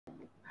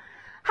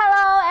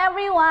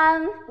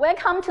everyone,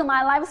 welcome to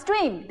my live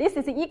stream. This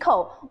is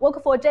Eco,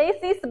 work for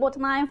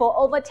Jcsportline for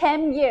over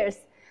 10 years.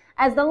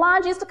 As the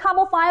largest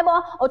carbon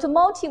fiber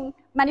automotive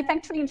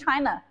manufacturer in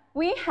China,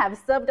 we have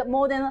served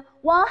more than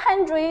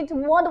 100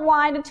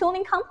 worldwide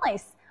tooling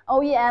companies,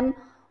 OEM,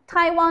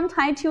 Taiwan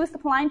Type 2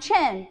 supply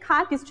chain,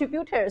 car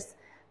distributors,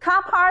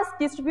 car parts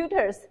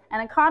distributors,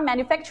 and car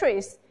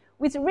manufacturers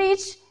with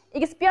rich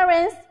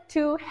experience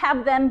to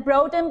help them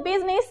broaden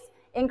business,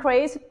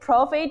 increase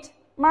profit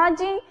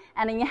margin,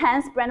 and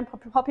enhance brand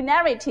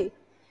popularity.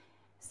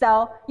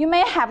 So you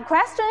may have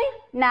questions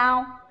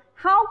now.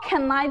 How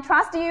can I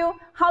trust you?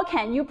 How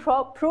can you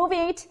prove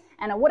it?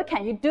 And what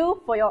can you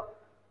do for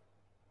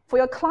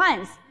your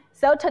clients?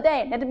 So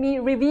today, let me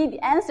reveal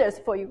the answers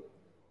for you.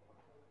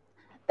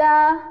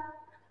 The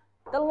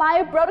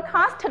live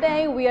broadcast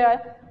today, we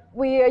are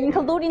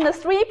including the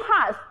 3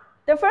 parts.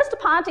 The first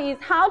part is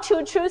how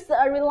to choose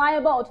a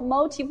reliable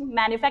automotive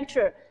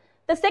manufacturer.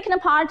 The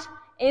second part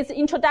is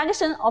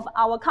introduction of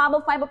our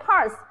carbon fiber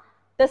parts.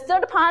 The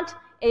third part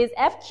is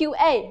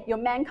FQA, your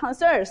main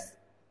concerns.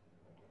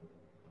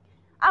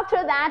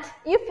 After that,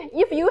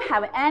 if you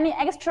have any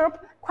extra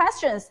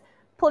questions,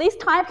 please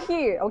type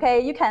here, okay?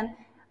 You can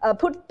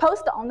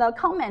post on the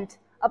comment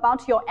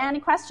about your any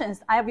questions.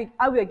 I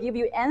will give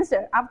you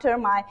answer after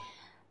my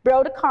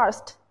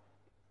broadcast.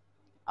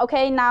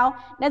 Okay, now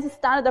let's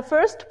start the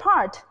first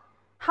part,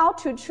 how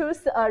to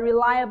choose a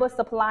reliable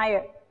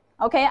supplier.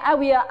 Okay, I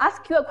will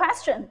ask you a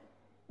question.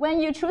 When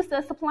you choose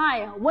a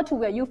supplier, what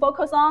will you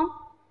focus on?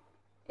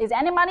 Is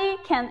anybody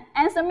can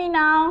answer me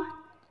now?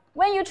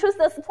 When you choose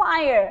a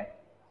supplier,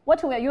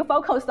 what will you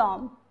focus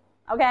on?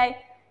 Okay,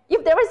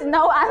 if there is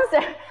no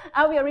answer,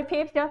 I will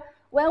repeat.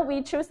 When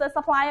we choose a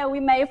supplier,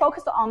 we may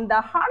focus on the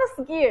hard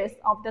skills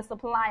of the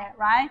supplier,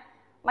 right?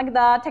 Like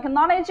the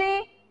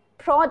technology,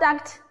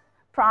 product,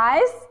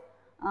 price,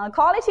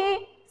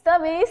 quality,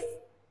 service,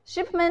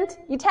 shipment,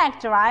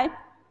 etc., right?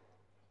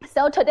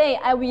 So today,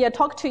 I will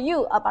talk to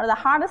you about the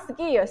hard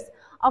skills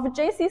of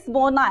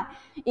Jcsportline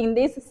in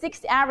these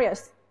 6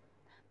 areas.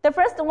 The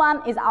first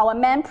one is our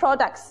main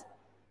products.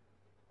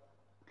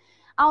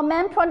 Our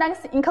main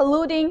products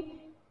including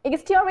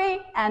exterior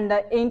and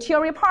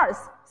interior parts,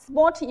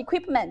 sport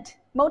equipment,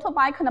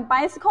 motorbike and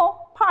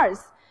bicycle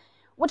parts.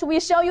 What we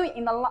show you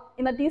in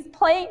the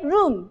display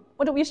room,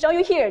 what we show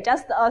you here,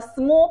 just a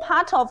small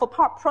part of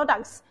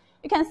products.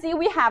 You can see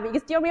we have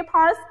exterior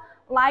parts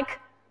like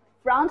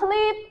front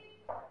lip,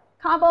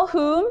 carbon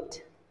hood,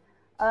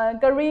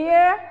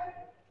 grille,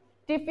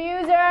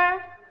 diffuser,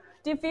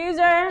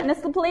 and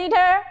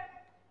splitter,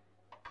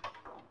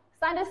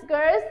 side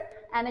skirts,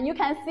 and you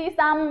can see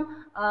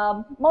some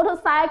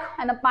motorcycle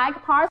and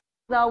bike parts,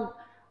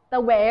 the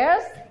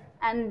wheels,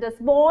 and the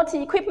sport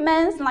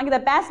equipment like the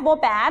baseball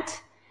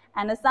bat,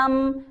 and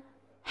some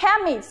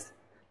helmets,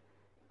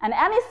 and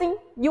anything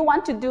you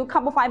want to do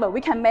carbon fiber,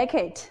 we can make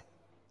it.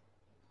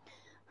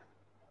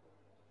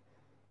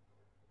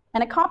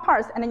 And the car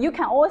parts, and you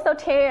can also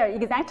tell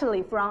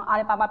exactly from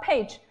Alibaba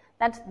page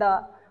that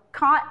the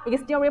car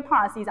exterior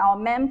parts is our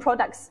main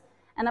products.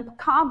 And the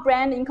car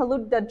brand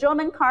include the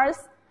German cars,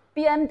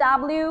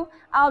 BMW,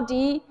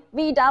 Audi,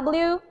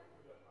 VW,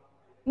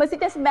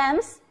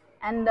 Mercedes-Benz,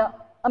 and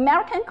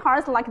American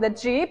cars like the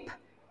Jeep,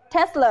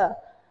 Tesla,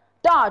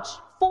 Dodge,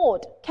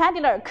 Ford,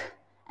 Cadillac,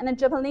 and the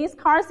Japanese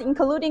cars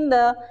including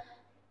the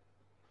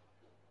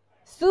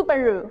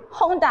Subaru,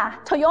 Honda,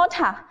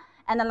 Toyota,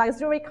 and the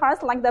luxury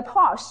cars like the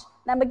Porsche,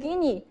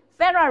 Lamborghini,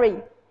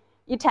 Ferrari,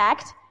 etc.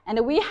 And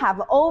we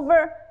have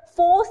over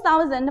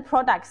 4,000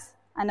 products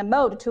and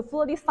mode to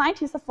fully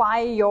satisfy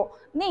your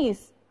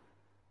needs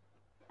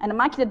and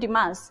market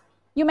demands.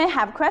 You may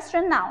have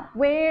question now,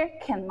 where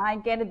can I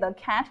get the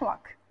catalog?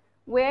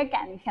 Where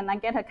can I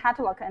get a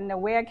catalog, and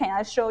where can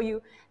I show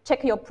you,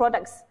 check your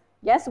products?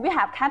 Yes, we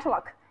have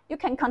catalog. You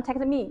can contact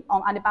me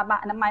on Alibaba,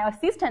 and my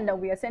assistant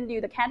will send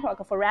you the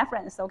catalog for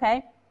reference,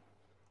 okay?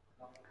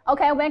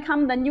 Okay,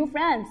 welcome the new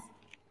friends.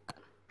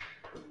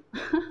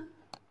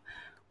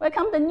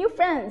 Welcome the new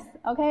friends,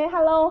 okay?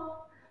 Hello,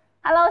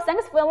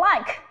 thanks for your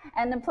like,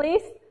 and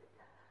please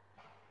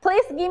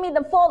give me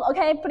the follow,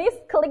 okay? Please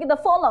click the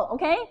follow,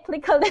 okay?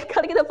 Please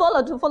click the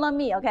follow to follow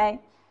me, okay?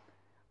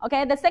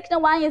 Okay, the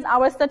second one is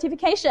our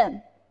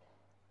certification.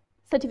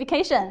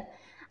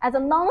 As a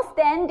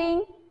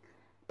long-standing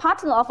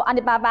partner of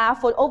Alibaba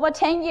for over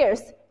 10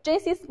 years,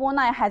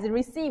 Jcsportline has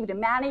received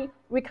many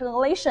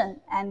recognition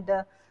and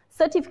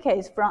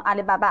certificates from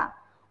Alibaba.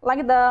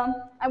 Like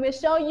I will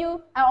show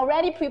you, I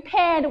already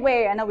prepared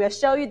where, and I will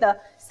show you the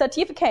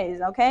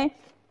certificates, okay?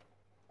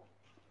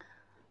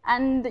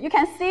 And you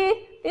can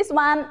see this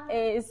one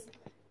is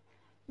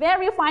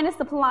verified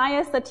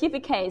supplier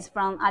certificates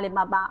from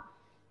Alibaba.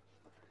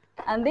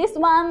 And this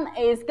one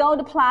is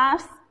Gold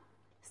Plus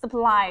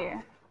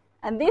supplier.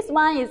 And this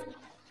one is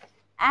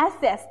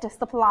assessed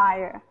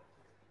supplier.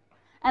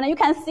 And you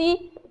can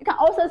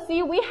also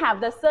see we have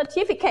the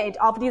certificate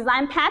of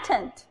design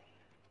patent.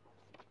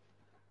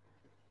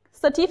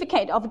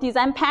 Certificate of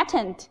design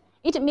patent.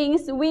 It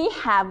means we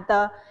have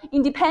the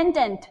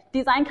independent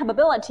design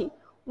capability.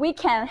 We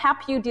can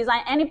help you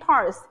design any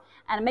parts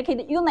and make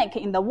it unique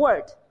in the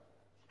world.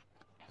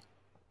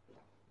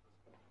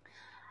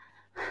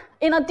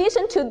 In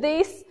addition to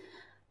this,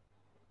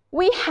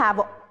 we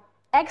have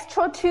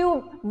extra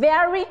 2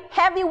 very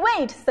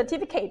heavyweight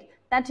certificates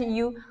that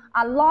you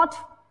a lot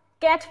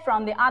get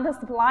from the other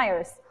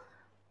suppliers.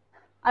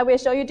 I will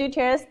show you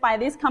details by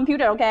this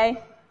computer,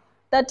 okay?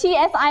 The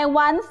TSI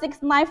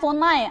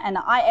 16949 and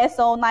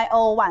ISO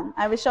 901.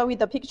 I will show you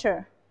the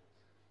picture.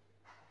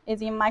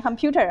 It's in my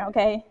computer,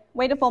 okay?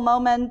 Wait for a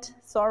moment,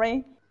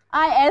 sorry.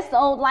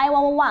 ISO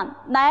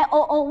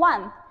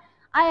 901.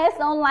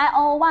 ISO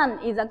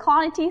 901 is a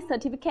quality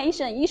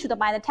certification issued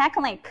by the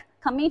Technical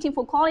Committee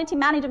for Quality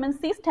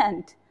Management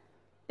System.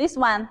 This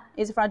one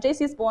is from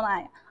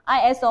Jcsportline,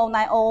 ISO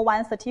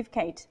 901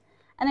 certificate.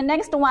 And the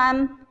next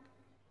one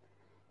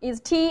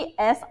is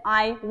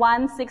TSI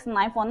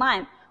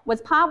 16949,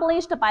 was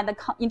published by the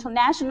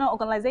international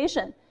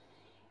organization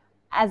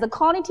as a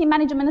quality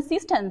management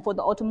system for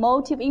the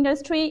automotive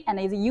industry and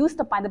is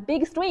used by the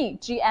big 3,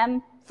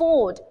 GM,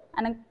 Ford,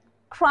 and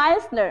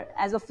Chrysler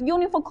as a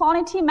uniform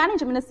quality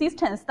management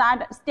system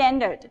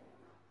standard.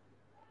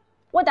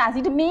 What does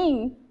it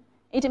mean?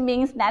 It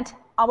means that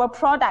our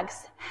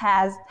products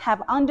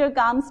have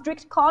undergone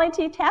strict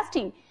quality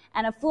testing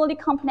and fully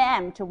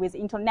compliant with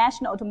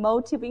international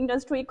automotive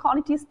industry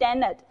quality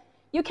standard.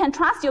 You can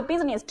trust your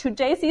business to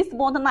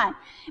Jcsportline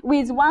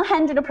with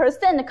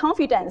 100%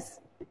 confidence.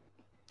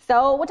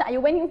 So what are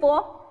you waiting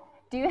for?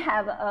 Do you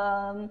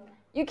have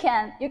you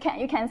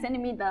can send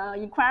me the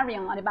inquiry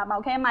on Alibaba.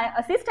 Okay, my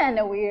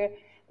assistant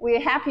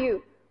will help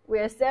you,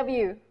 will serve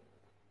you.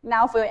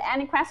 Now for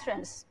any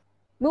questions,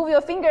 move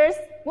your fingers,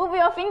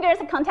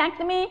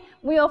 contact me,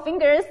 move your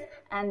fingers,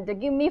 and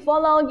give me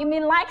follow, give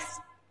me likes.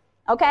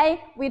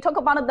 Okay, we talk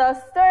about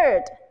the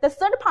third. The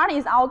third part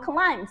is our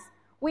clients.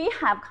 We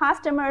have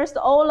customers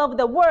all over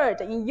the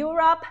world in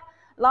Europe,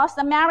 North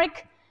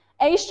America,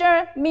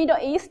 Asia, Middle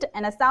East,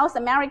 and South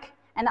America.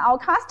 And our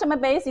customer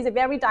base is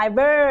very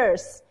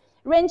diverse,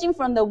 ranging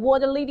from the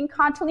world-leading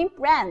car tooling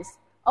brands,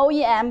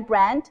 OEM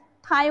brand,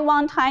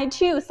 Taiwan Type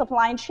 2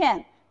 supply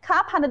chain,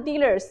 car part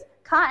dealers,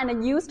 car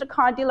and used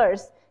car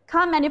dealers,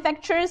 car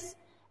manufacturers,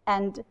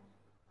 and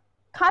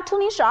car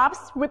tooling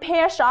shops,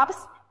 repair shops,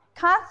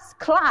 car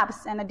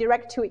clubs, and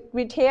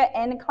direct-to-retail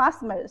end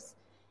customers.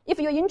 If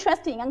you're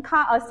interested in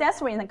car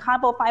accessories and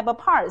carbon fiber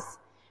parts,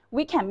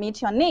 we can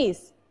meet your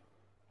needs.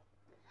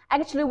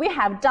 Actually, we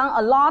have done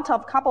a lot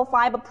of carbon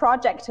fiber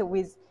projects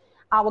with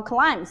our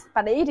clients,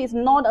 but it is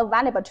not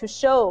available to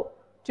show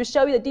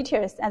you the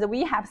details as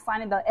we have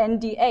signed the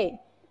NDA.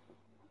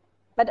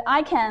 But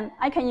I can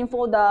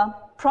info the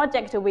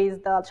project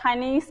with the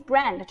Chinese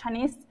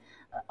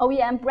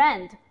OEM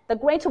brand, the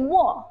Great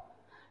Wall.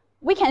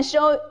 We can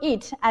show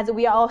it as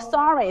we are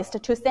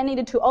authorized to send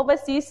it to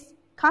overseas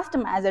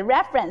customer as a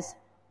reference.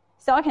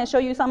 So I can show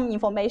you some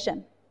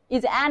information.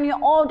 It's an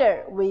annual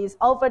order with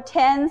over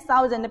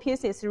 10,000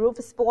 pieces roof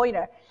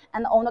spoiler.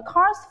 And on the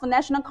cars for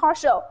National Car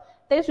Show,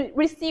 they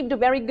received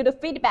very good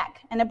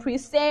feedback and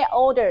pre-sale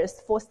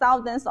orders for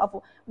thousands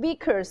of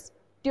vehicles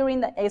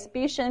during the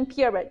exhibition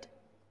period.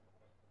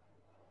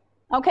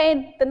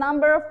 Okay, the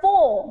number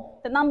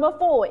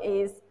four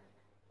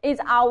is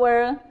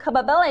our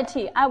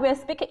capability. I will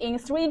speak in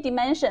 3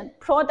 dimensions: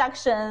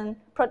 production,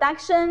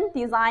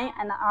 design,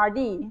 and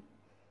R&D.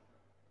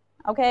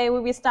 Okay, we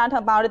will start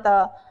about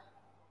the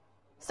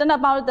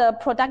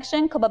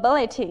production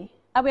capability.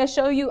 I will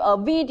show you a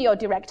video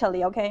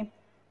directly, okay?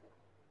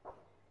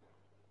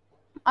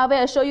 I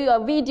will show you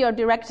a video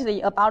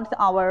directly about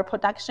our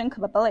production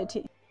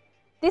capability.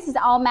 This is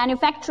our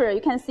manufacturer.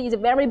 You can see it's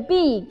very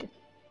big.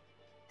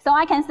 So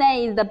I can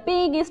say it's the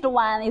biggest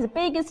one, is the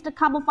biggest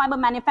carbon fiber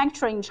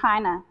manufacturer in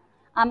China.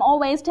 I'm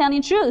always telling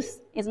the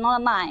truth. It's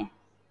not a lie.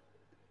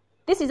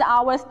 This is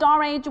our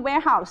storage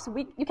warehouse.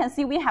 You can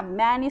see we have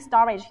many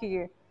storage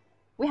here.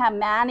 We have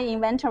many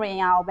inventory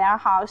in our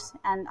warehouse,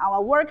 and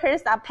our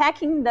workers are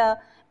packing the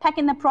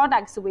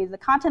products with the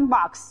carton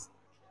box.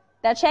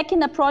 They're checking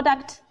the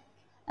product,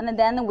 and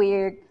then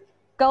we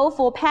go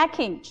for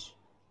package.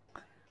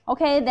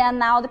 Okay, then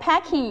now the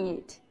packing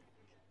it.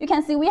 You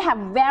can see we have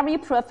very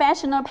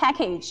professional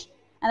package,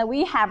 and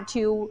we have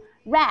to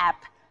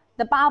wrap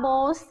the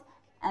bubbles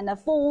and the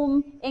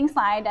foam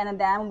inside, and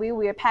then we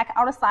will pack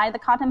outside the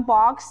carton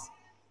box.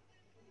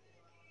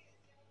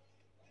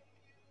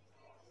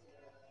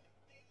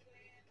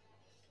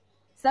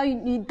 So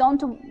you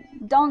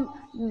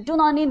do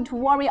not need to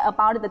worry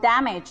about the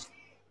damage.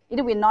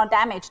 It will not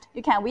damage.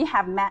 We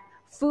have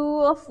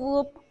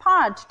full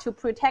part to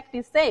protect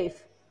it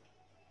safe.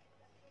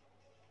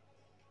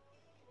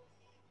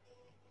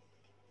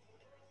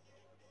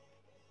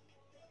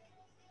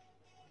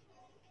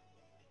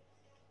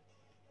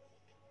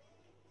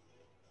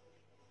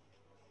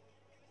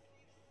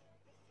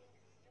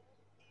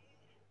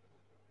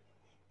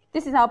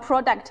 This is our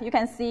product, you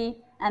can see,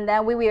 and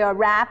then we will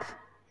wrap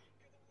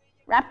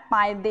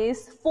by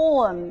this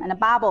foam and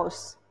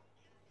bubbles.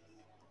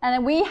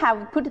 And we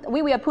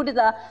will put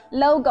the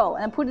logo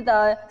and put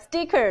the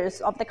stickers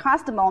of the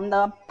customer on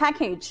the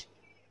package.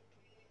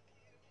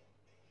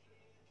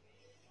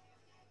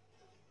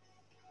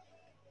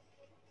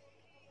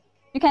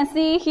 You can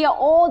see here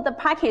all the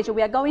package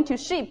we are going to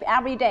ship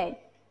every day.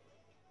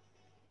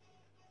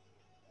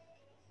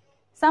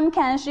 Some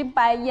can ship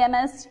by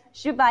EMS,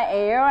 ship by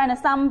air, and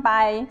some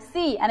by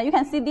sea. And you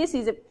can see this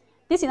is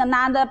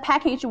another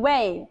package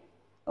way,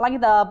 like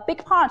the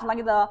big part,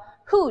 like the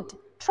hood,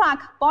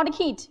 truck, body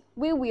kit.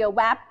 We will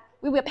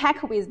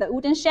pack with the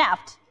wooden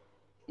shaft.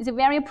 It's a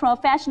very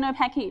professional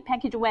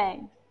package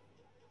way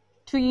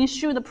to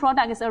ensure the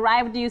product is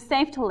arrived you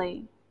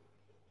safely.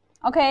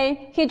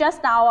 Okay, here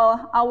just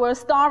our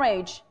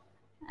storage.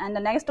 And the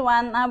next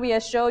one, I will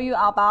show you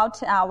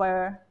about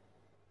our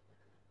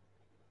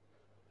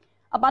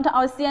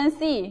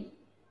CNC.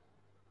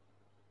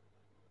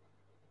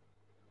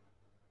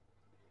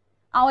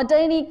 Our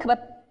daily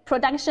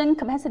production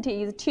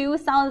capacity is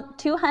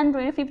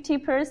 250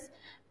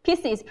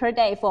 pieces per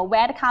day for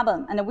wet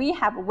carbon, and we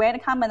have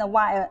wet carbon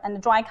wire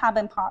and dry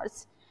carbon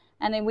parts.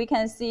 And we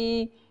can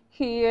see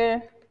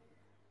here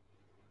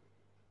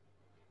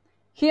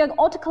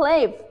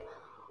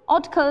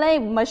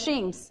autoclave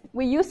machines.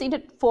 We use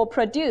it for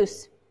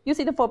produce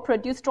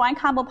dry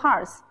carbon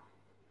parts.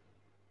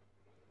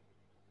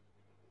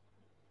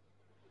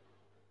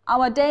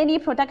 Our daily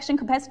production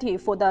capacity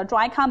for the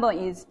dry carbon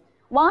is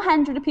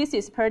 100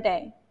 pieces per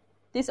day.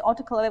 These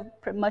autoclave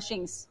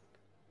machines.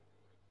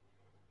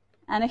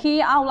 And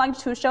here I would like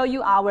to show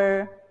you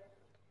our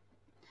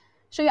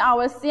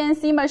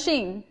CNC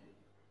machine.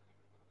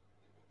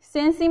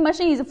 CNC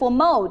machine is for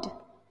mold.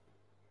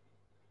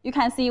 You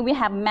can see we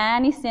have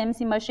many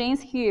CNC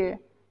machines here,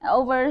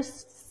 over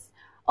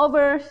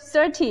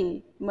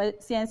 30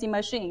 CNC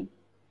machines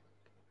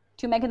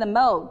to make the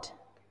mold.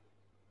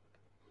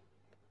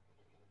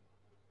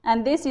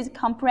 And this is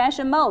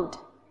compression mold.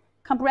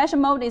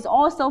 Compression mold is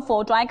also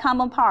for dry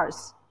carbon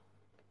parts.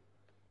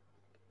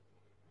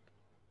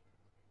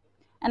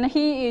 And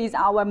here is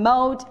our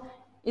mold.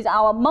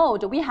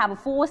 We have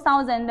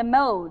 4,000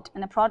 mold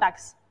and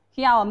products.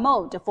 Here are our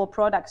mold for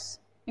products.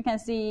 You can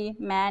see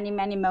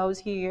many molds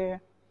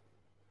here.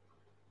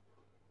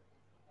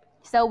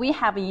 So we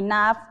have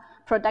enough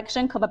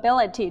production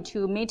capability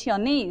to meet your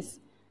needs.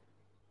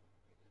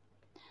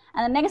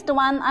 And the next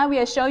one, I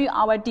will show you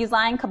our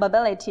design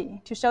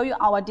capability, to show you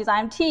our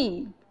design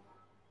team.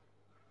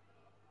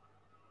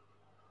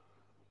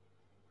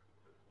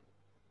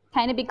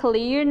 Can it be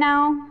clear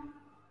now?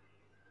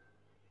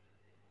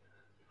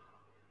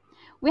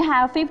 We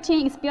have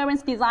 15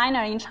 experienced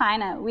designers in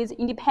China with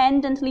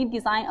independently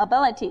design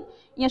ability,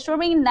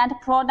 ensuring that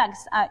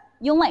products are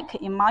unique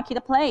in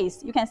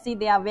marketplace. You can see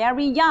they are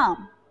very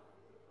young.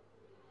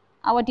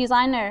 Our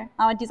design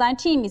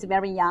team is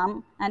very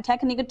young, and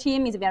technical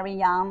team is very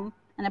young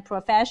and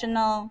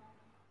professional.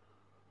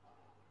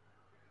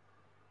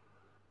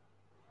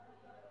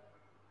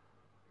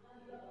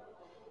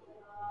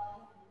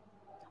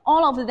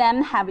 All of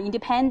them have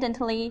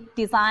independently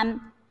design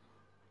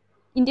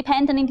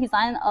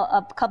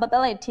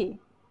capability.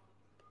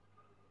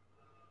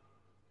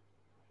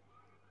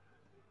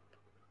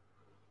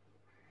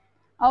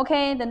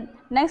 Okay, the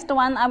next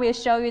one I will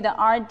show you the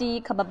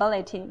RD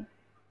capability.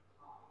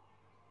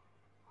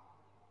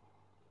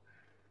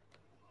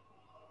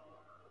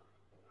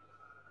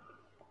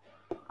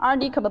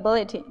 RD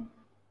capability.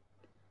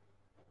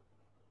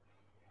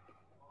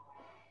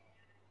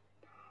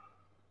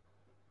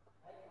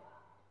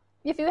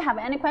 If you have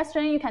any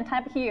question, you can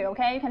type here,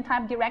 okay? You can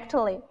type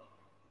directly.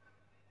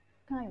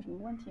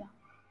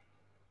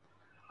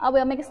 I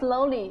will make it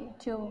slowly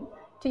to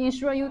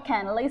ensure you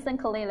can listen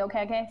clearly,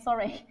 okay?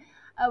 Sorry.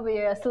 I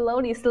will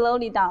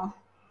slowly down.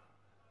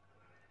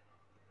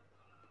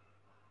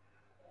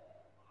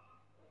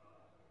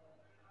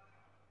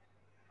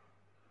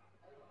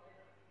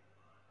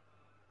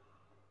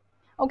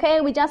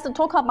 Okay, we just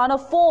talk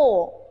about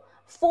four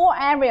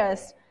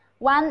areas.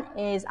 One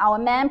is our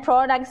main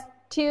products,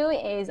 2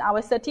 is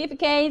our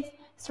certificates,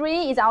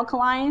 3 is our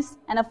clients,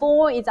 and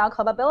 4 is our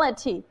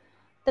capability.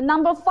 The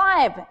number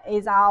 5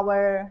 is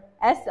our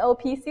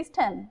SOP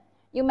system.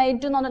 You may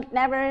do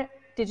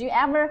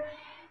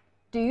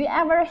you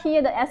ever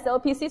hear the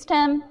SOP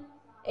system?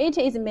 It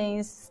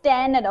means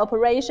standard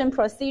operation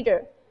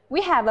procedure.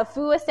 We have a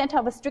full set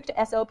of strict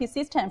SOP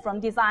system from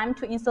design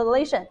to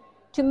installation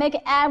to make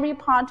every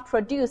part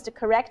produced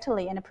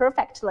correctly and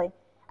perfectly.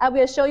 I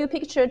will show you a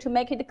picture to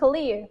make it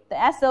clear,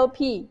 the SOP.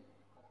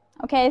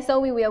 Okay, so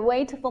we will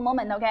wait for a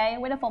moment, okay?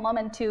 Wait for a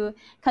moment to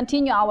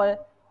continue our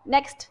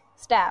next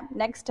step,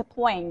 next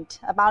point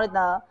about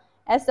the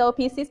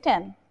SOP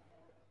system.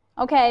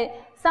 Okay,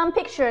 some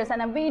pictures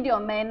and a video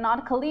may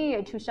not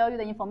clear to show you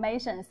the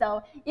information.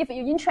 So if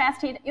you're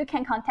interested, you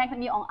can contact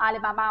me on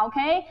Alibaba,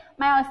 okay?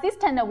 My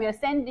assistant will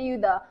send you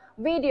the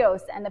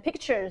videos and the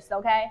pictures,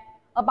 okay?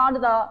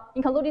 About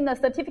including the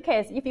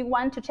certificates. If you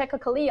want to check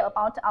clear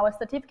about our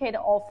certificate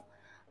of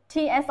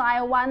TSI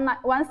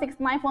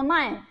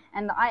 16949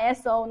 and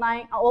ISO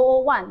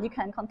 9001, you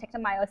can contact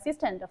my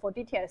assistant for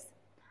details.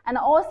 And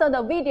also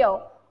the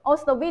video,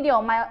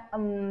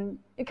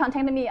 you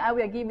contact me, I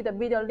will give you the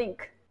video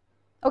link.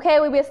 Okay,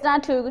 we will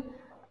start to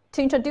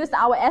introduce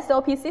our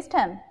SOP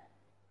system.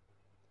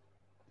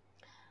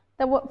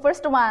 The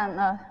first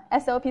one,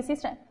 SOP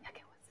system.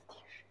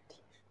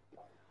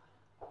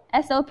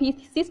 SOP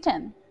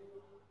system.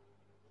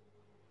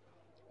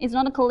 It's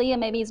not clear,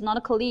 maybe it's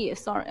not clear.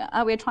 Sorry,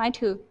 I will try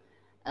to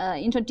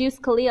introduce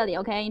clearly,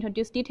 okay,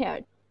 introduce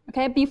detailed.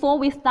 Okay, before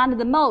we start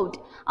the mode,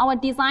 our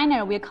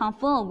designer will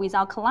confirm with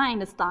our client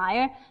the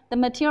style, the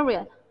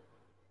material,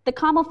 the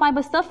carbon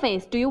fiber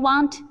surface. Do you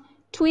want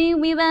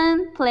twin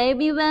woven, plate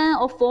woven,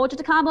 or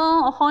forged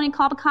carbon, or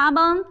honeycomb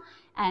carbon?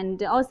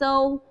 And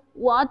also,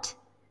 what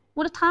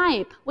mold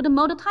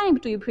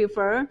type do you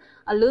prefer?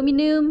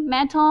 Aluminum,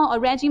 metal, or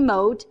resin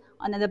mold?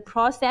 And the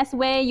process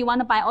way you want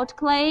to buy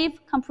autoclave,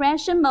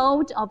 compression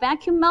mold, or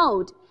vacuum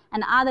mold,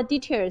 and other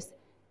details,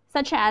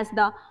 such as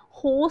the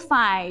whole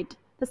side,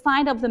 the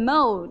side of the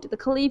mold, the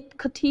clip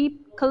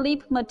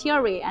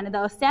material, and the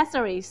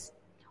accessories.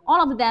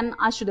 All of them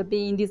should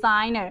be in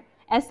designer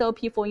SOP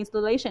for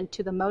installation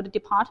to the mold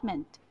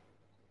department.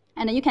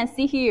 And you can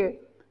see here,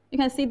 you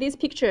can see this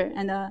picture,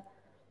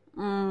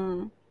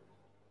 and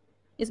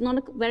it's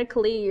not very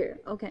clear.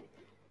 Okay.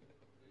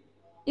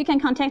 You can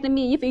contact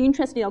me if you're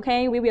interested,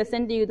 okay? We will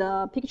send you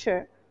the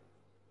picture.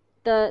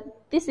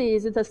 This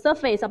is the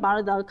surface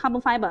about the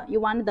carbon fiber. You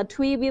want the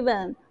twin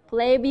woven,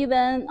 plate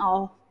woven,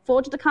 or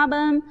forged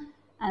carbon,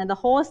 and the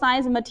whole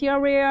size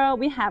material.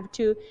 We have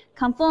to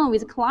confirm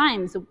with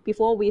clients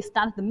before we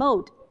start the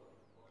mold.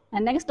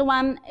 And next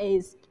one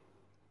is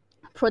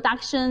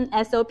production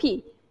SOP.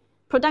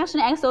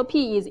 Production SOP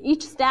is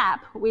each step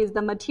with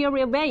the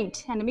material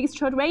weight and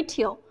mixture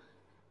ratio,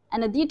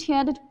 and the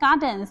detailed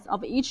guidance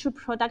of each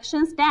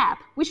production step,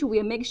 which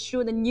will make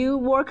sure the new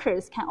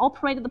workers can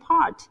operate the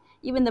part,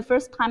 even the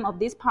first time of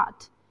this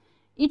part.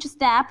 Each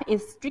step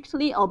is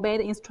strictly obeyed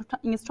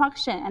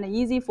instruction and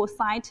easy for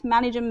site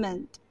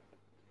management.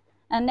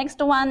 And next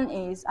one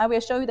is, I will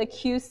show you the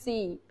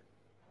QC.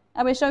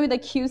 I will show you the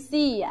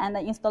QC and the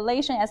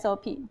installation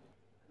SOP.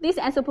 This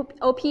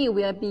SOP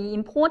will be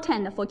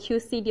important for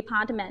QC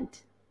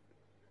department.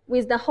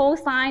 With the whole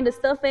side, the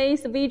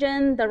surface,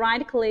 vision, the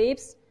right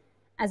clips.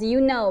 As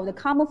you know, the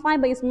carbon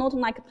fiber is not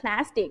like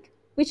plastic,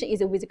 which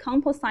is with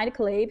composite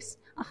clips,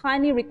 are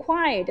highly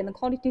required and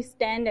quality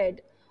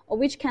standard, or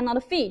which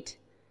cannot fit.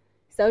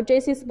 So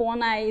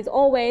Jcsportline is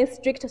always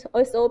strict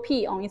SOP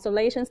on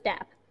installation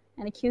step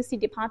and QC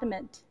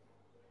department.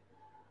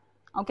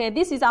 Okay,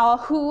 this is our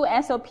whole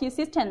SOP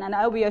system, and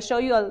I would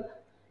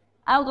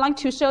like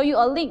to show you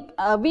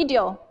a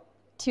video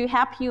to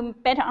help you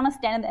better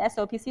understand the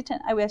SOP system.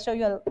 I will show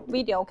you a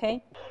video,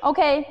 okay?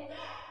 Okay.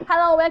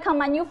 Hello, welcome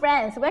my new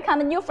friends. Welcome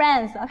the new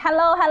friends.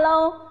 Hello,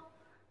 hello.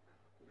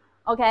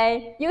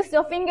 Okay, use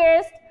your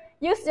fingers,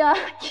 use your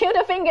cute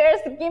fingers,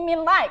 give me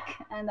like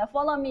and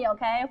follow me,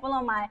 okay?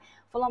 Follow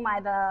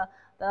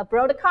the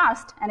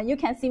broadcast, and you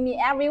can see me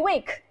every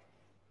week.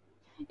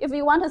 If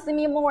you want to see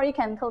me more, you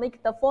can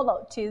click the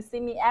follow to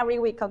see me every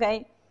week,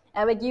 okay?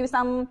 I will give you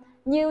some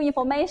new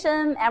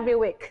information every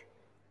week.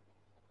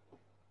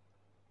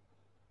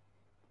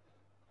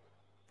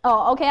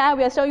 Oh, okay, I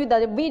will show you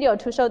the video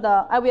to show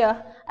the, I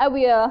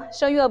will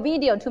show you a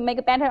video to make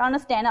a better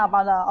understanding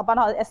about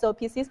our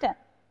SOP system.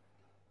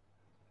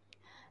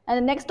 And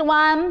the next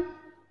one,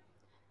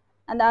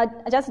 and I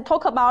just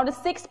talk about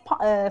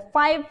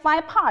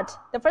five parts.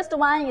 The first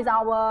one is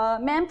our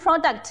main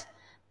product.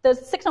 The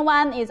second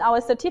one is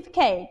our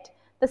certificate.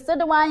 The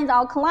third one is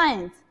our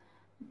clients.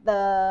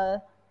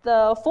 The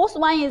fourth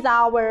one is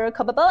our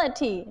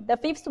capability. The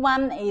fifth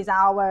one is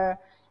our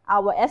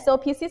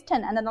SOP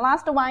system, and then the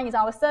last one is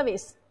our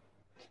service.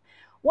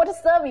 What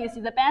service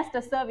is the best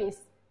service?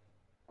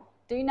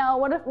 Do you know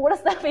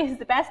what service is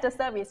the best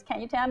service?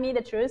 Can you tell me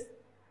the truth?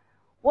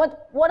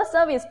 What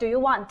service do you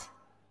want?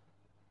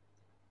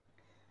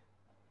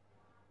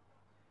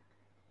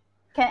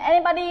 Can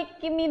anybody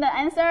give me the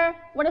answer?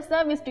 What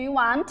service do you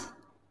want?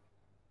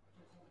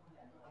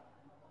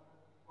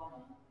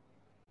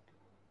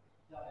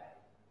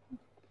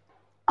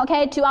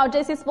 Okay, to our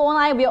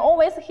Jcsportline, we are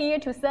always here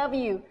to serve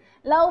you.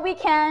 No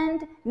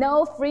weekend,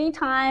 no free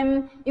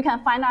time. You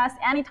can find us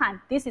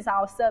anytime. This is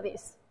our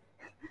service.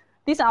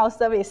 This is our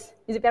service.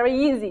 It's very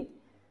easy.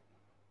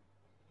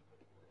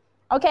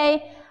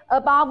 Okay,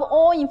 above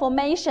all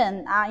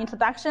information,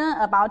 introduction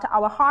about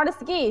our hard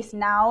skills.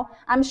 Now,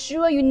 I'm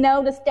sure you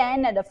know the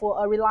standard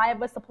for a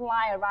reliable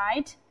supplier,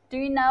 right? Do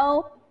you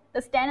know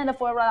the standard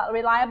for a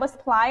reliable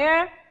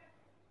supplier?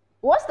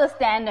 What's the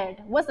standard?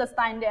 What's the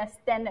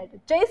standard?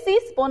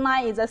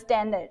 Jcsportline is a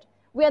standard.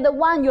 We are the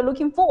one you're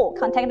looking for.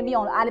 Contact me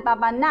on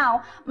Alibaba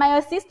now. My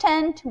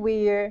assistant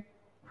will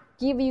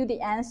give you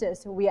the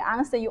answers. We'll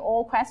answer you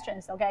all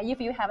questions, okay?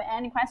 If you have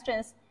any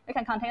questions, you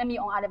can contact me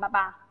on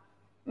Alibaba.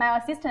 My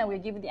assistant will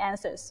give you the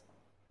answers.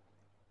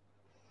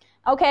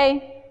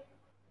 Okay.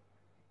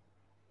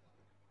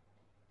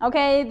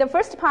 Okay, the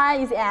first part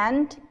is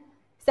end.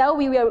 So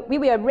we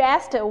will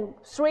rest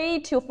 3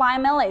 to 5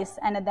 minutes,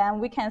 and then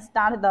we can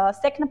start the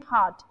second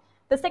part.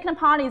 The second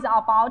part is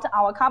about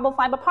our carbon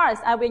fiber parts.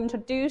 I will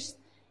introduce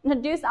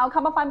our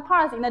carbon fiber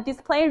parts in the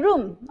display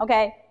room.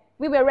 Okay,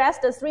 we will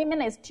rest 3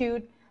 minutes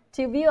to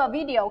view a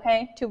video.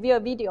 Okay, to view a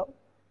video.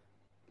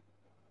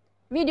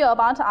 video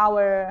about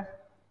our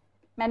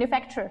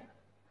manufacturer.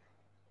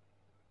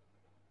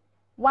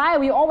 Why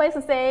we always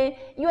say,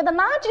 you're the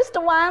largest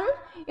one,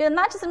 you're the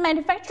largest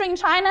manufacturer in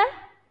China?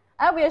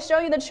 I will show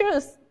you the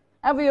truth.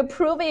 I will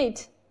prove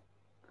it.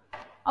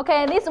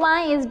 Okay, this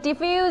one is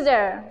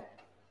diffuser.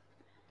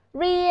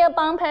 Rear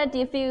bumper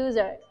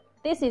diffuser.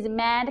 This is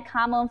matte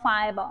carbon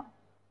fiber.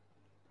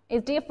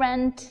 It's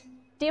different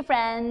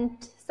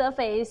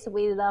surface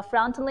with the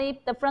front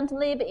lip. The front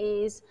lip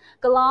is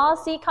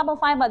glossy carbon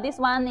fiber. This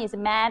one is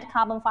matte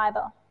carbon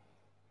fiber.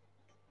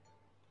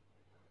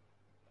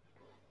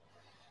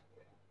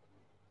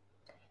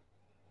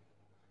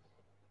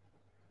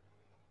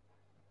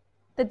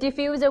 The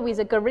diffuser with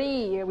the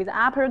grille, with the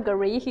upper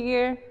grille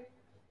here.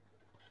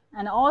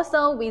 And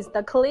also with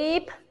the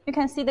clip. You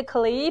can see the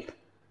clip,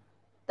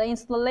 the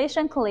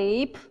installation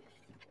clips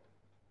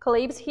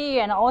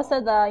here, and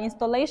also the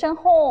installation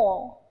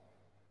hole.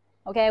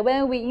 Okay,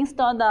 when we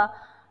install the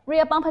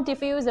rear bumper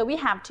diffuser, we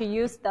have to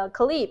use the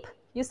clip,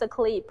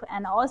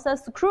 and also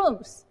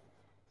screws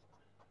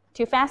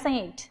to fasten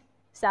it.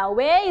 So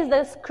where is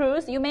the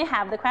screws? You may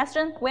have the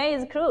question, where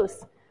is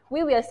screws?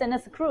 We will send the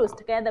screws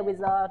together with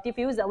the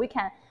diffuser. We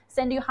can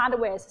send you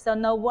hardware, so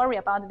no worry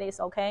about this,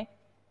 okay?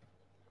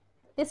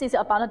 This is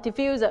about a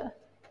diffuser.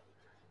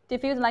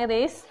 Diffuse like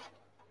this.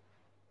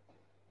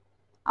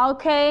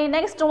 Okay,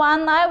 next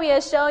one, I will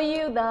show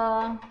you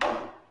the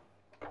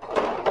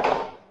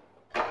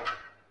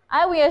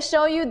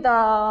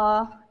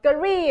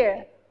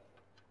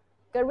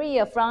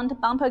grille, front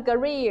bumper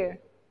grille.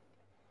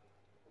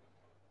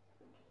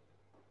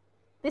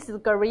 This is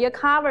grille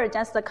cover,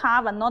 just the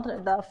cover, not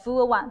the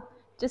full one,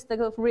 just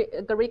the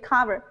grille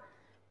cover.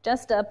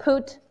 Just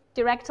put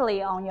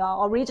directly on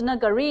your original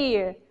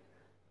grille.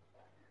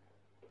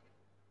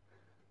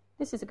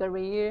 This is grille.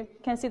 You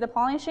can see the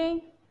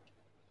polishing,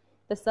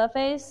 the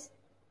surface.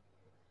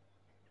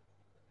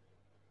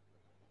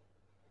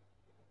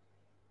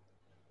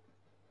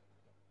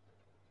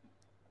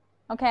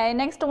 Okay,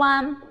 next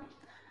one.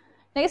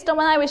 Next one,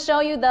 I will show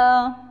you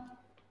the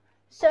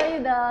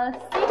seat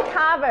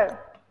cover.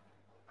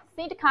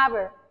 Seat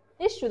cover.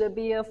 This should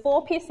be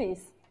 4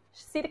 pieces.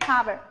 Seat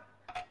cover.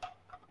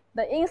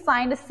 The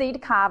inside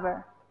seat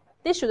cover.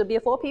 This should be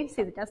 4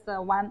 pieces. Just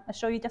one. I'll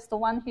show you just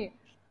one here.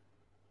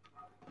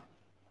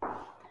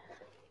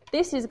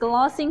 This is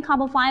glossy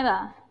carbon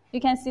fiber. You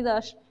can see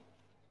the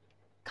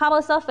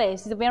cover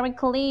surface is very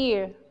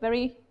clear,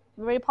 very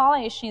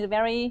polished, is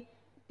very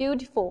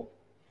beautiful.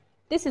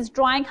 This is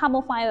dry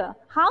carbon fiber.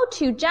 How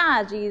to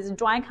judge is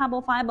dry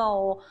carbon fiber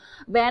or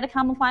wet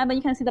carbon fiber?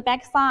 You can see the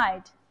back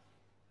side.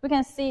 We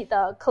can see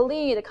the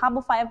clear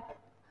carbon fiber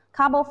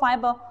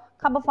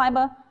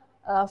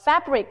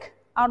fabric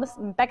on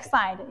the back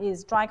side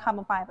is dry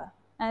carbon fiber,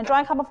 and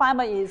dry carbon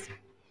fiber is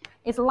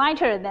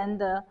lighter than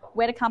the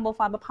wet carbon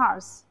fiber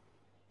parts.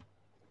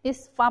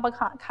 This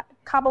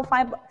carbon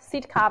fiber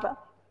seat cover.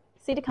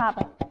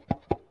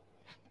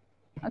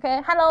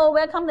 Okay, hello,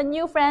 welcome the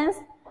new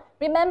friends.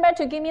 Remember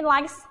to give me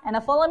likes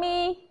and follow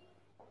me.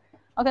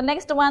 Okay,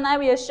 next one I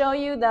will show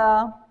you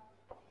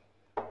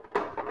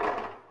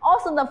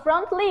also the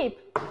front lip.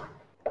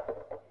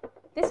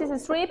 This is a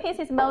 3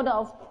 pieces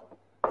model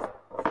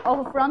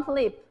of front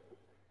lip.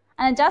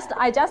 And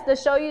I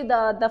just show you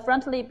the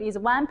front lip is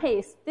 1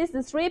 piece. This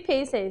is 3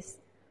 pieces.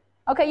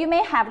 Okay, you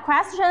may have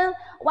question,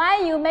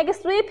 why you make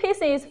 3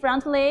 pieces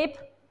front lip?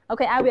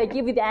 Okay, I will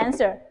give you the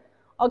answer.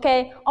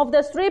 Okay, of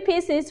the 3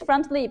 pieces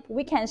front lip,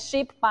 we can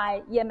ship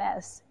by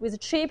EMS with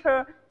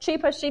cheaper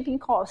shipping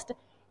cost.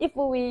 If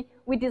we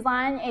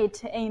design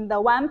it in the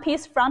 1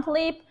 piece front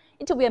lip,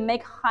 it will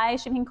make high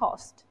shipping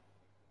cost.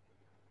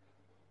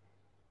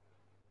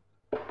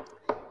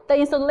 The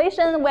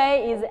installation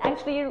way is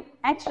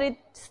actually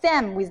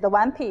same with the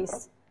 1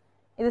 piece.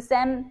 It's the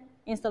same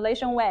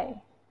installation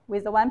way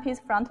with the 1 piece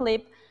front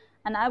lip,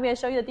 and I will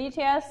show you the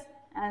details.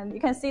 And you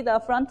can see the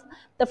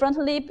front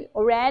lip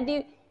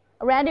already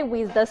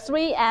with the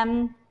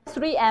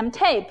 3M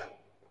tape.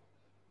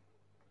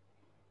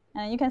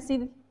 And you can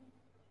see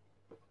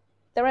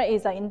there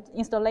is an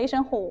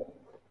installation hole.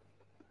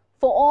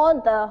 For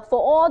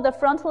all the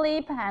front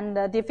lip and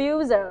the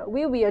diffuser,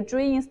 we will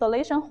drill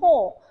installation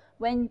hole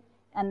and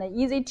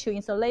easy to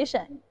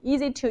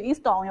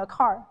install on your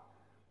car.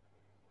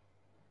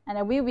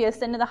 And we will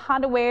send the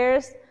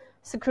hardware,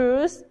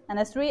 screws, and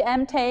the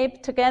 3M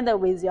tape together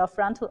with your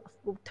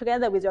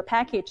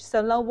package.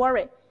 So no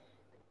worry.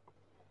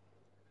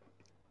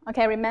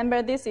 Okay,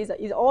 remember this is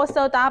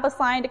also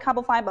double-sided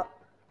carbon fiber.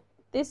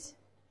 This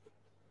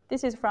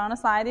is front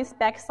side, this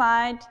back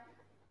side,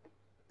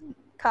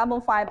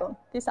 carbon fiber.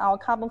 These are our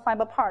carbon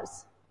fiber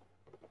parts.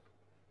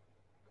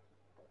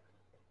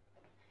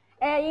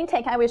 Air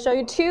intake, I will show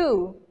you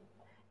two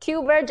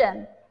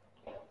versions.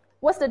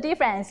 What's the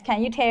difference?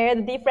 Can you tell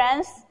the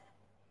difference?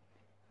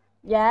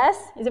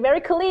 Yes, it's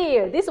very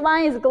clear. This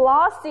one is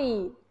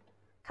glossy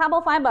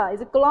carbon fiber.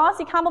 It's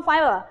glossy carbon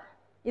fiber.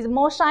 It's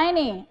more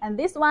shiny, and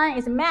this one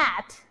is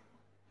matte.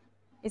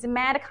 It's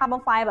matte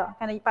carbon fiber,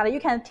 but you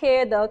can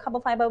tear the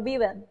carbon fiber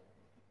weaving.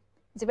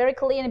 It's very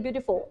clean and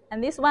beautiful.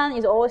 And this one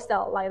is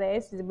also like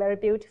this. It's very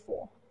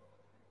beautiful.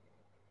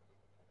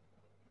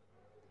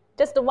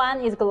 Just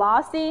one is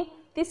glossy.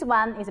 This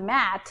one is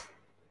matte.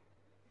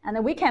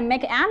 And we can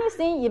make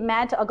anything in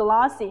matte or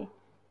glossy.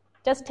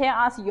 Just tell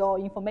us your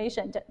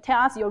information. Tell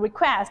us your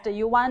request.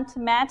 You want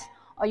matte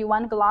or you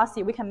want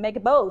glossy. We can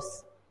make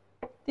both.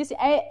 This is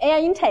air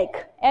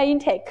intake. Air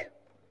intake.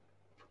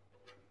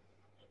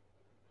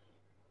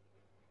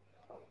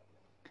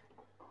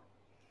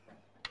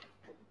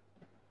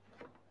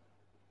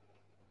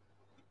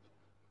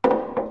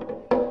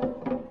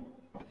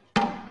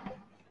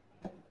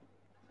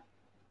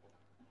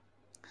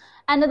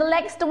 And the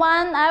next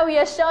one, I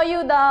will show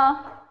you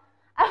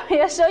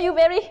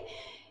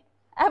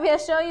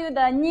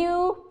the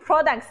new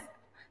products,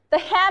 the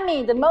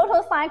helmet, the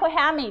motorcycle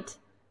helmet,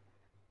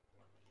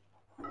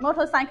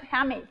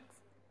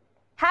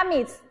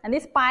 helmets, and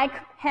this bike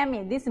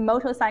helmet, this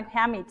motorcycle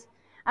helmet.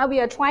 I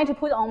will try to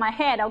put on my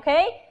head,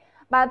 okay?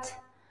 But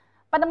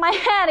my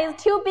head is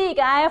too big.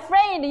 I'm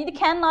afraid it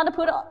cannot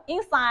put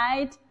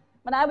inside.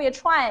 But I will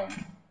try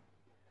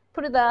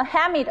put the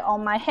helmet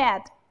on my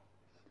head.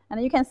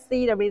 And you can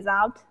see the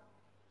result.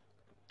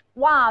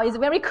 Wow, it's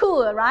very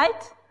cool,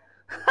 right?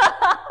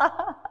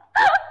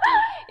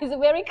 It's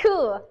very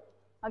cool.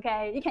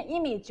 Okay, you can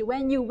image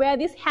when you wear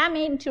this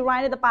helmet to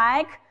ride the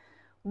bike.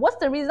 What's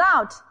the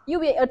result? You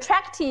will be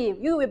attractive.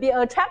 You will be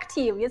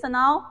attractive, yes or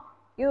no?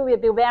 You will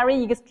be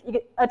very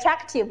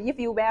attractive if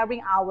you're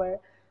wearing our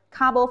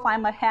carbon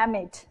fiber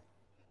helmet.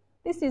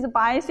 This is a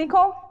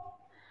bicycle.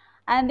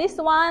 And this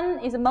one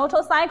is a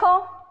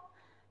motorcycle.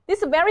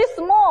 This is very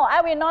small.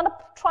 I will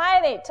not try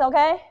it,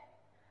 okay?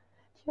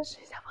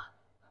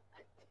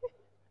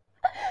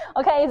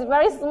 Okay, it's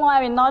very small.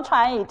 I will not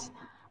try it.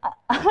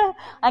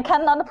 I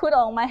cannot put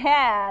on my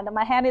head.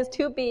 My head is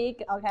too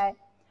big, okay?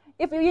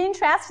 If you're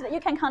interested, you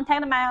can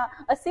contact my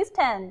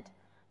assistant.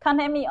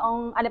 Contact me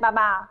on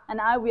Alibaba, and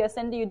I will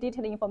send you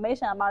detailed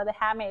information about the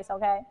helmets,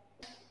 okay?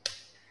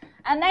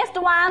 And next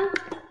one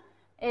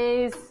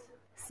is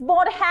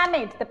sport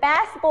helmet, the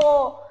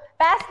baseball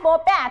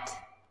bat.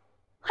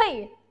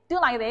 Hey, do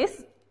like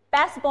this.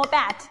 Baseball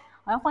bat.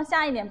 好像放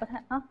下一点不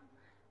太啊。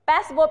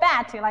Baseball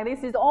bat like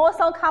this is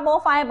also carbon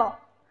fiber.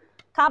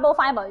 Carbon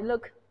fiber,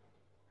 look.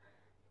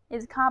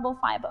 It's carbon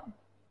fiber.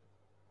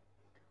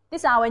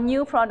 These are our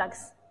new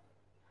products.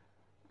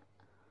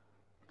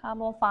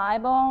 Carbon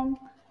fiber,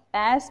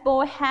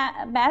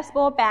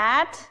 baseball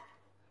bat,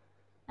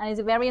 and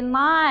it's very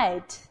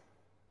light.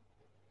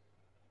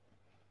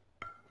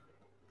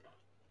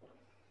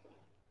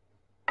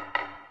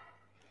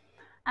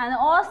 And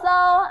also,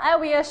 I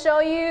will show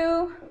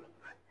you.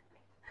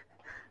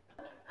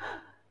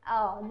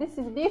 Oh, this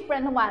is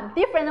different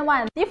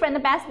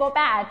baseball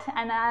bat,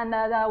 and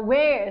the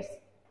wheels.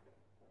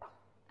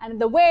 And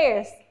the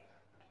wheels.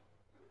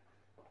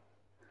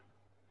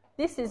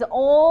 This is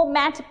all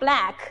matte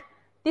black.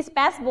 This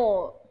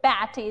baseball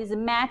bat is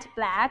matte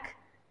black,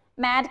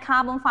 matte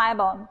carbon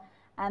fiber.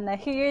 And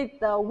here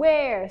the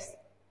wheels.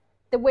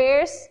 The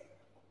wheels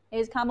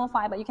is carbon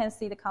fiber. You can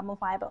see the carbon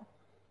fiber.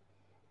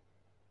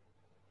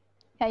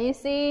 Can you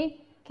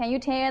see? Can you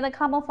tell the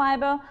carbon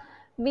fiber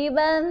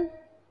woven?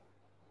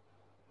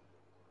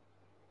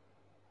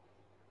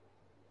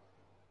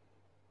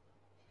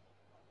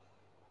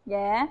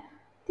 Yeah.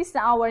 These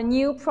are our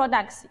new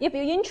products. If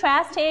you're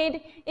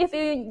interested,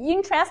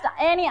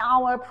 any of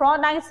our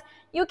products,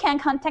 you can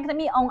contact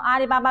me on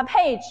Alibaba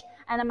page,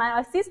 and my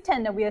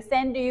assistant will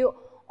send you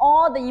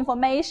all the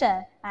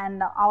information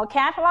and our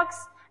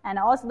catalogs, and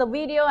also the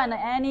video and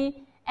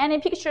any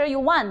picture you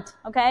want.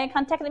 Okay,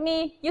 contact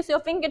me. Use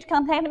your finger to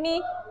contact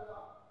me.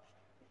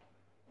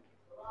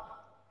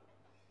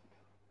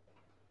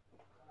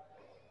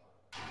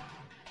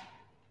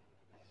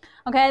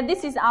 Okay,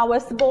 this is our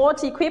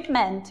sport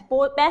equipment,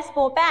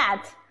 baseball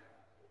bat.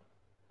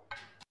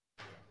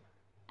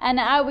 And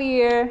I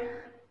will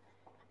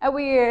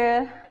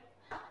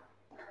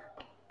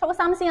talk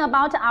something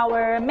about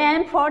our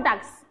main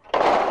products.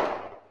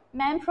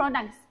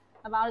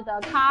 About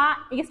the car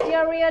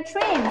exterior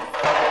trims.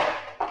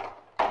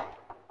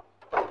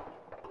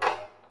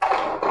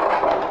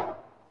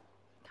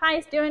 Car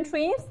exterior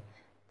trims.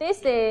 This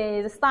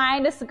is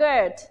side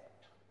skirt.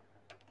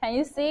 Can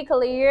you see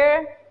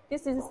clear?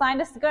 This is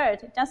side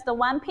skirt, just the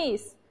one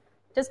piece,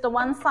 just the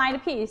one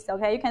side piece,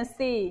 okay? You can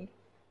see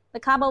the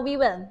carbon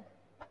woven.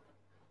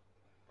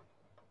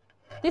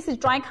 This is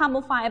dry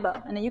carbon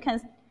fiber, and you can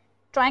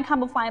dry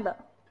carbon fiber.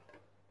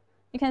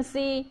 You can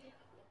see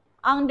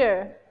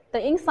under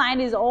the inside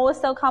is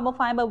also carbon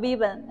fiber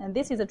woven, and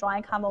this is a dry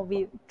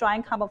carbon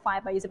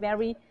fiber. It's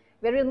very,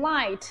 very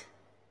light.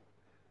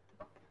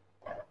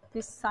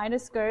 This side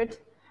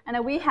skirt,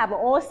 and we have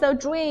also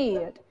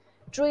drilled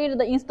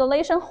the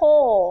installation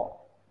hole.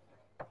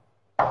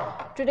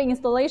 To the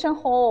installation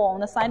hole on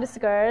the side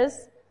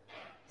skirts.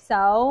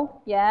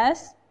 So,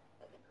 yes,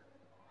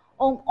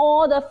 on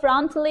all the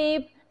front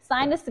lip,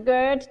 side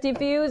skirt,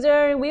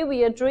 diffuser. We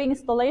will do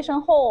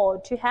installation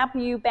hole to help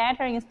you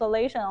better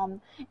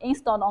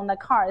installed on the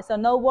car. So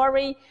no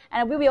worry.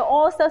 And we will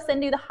also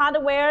send you the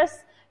hardwares,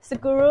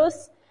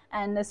 screws,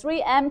 and the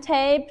 3M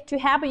tape to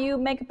help you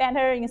make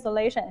better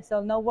installation.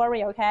 So no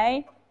worry,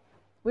 okay?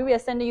 We will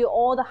send you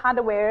all the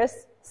hardwares,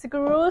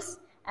 screws,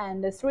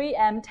 and the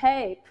 3M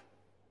tape.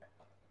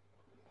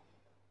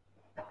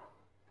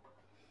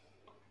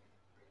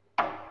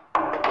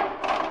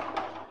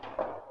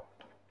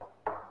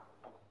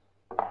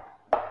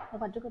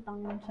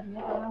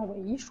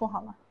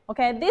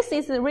 Okay, this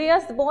is the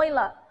rear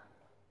spoiler,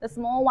 the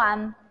small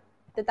one,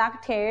 the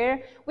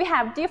ducktail. We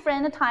have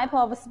different type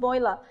of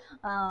spoiler.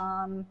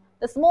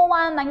 The small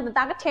one like the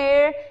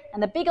ducktail,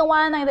 and the bigger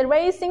one like the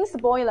racing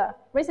spoiler.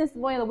 Racing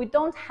spoiler, we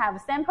don't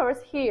have samples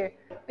here.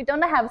 We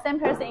don't have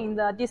samples in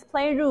the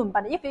display room.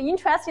 But if you're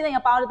interested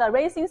about the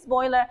racing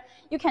spoiler,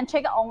 you can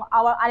check on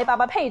our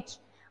Alibaba page,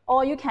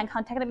 or you can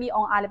contact me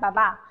on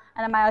Alibaba,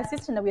 and my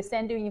assistant will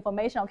send you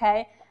information.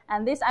 Okay.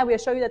 And this I will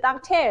show you the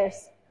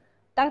ducktails.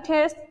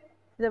 Ducktails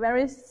is a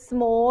very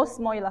small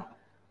spoiler,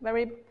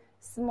 very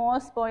small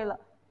spoiler.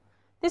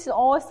 This is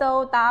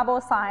also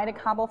double-sided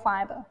carbon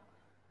fiber.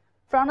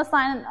 Front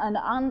side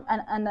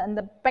and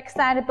the back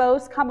side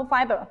both carbon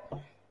fiber.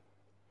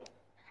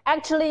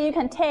 Actually, you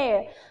can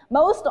tell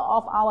most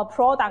of our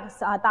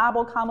products are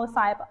double carbon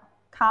fiber,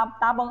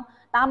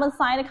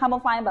 double-sided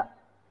carbon fiber.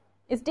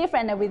 It's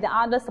different with the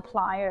other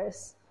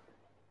suppliers.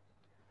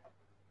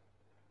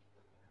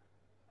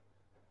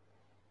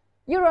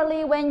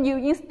 Usually, when you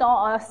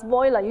install a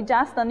spoiler, you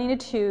just need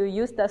to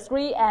use the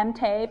 3M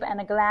tape and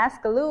a glass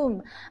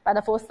glue.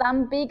 But for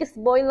some big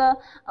spoiler,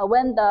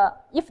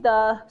 if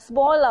the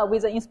spoiler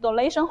with the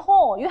installation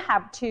hole, you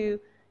have to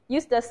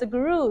use the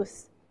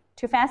screws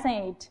to fasten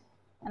it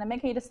and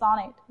make it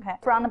solid. Okay.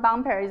 Front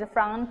bumper is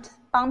front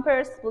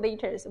bumper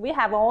splitters. We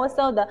have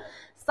also the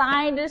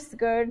side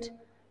skirt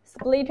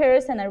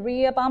splitters and a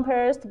rear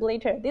bumper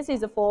splitter. This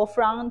is for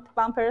front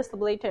bumper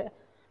splitter.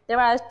 There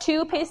are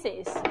two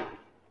pieces.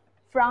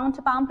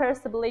 Front bumper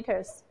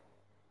splitters.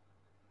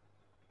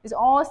 It's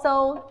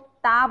also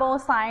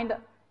double-sided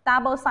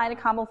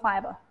carbon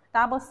fiber.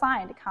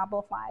 Double-sided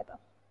carbon fiber.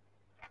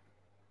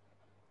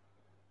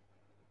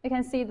 You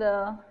can see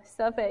the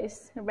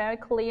surface, very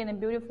clean and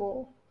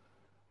beautiful.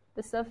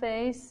 The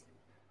surface.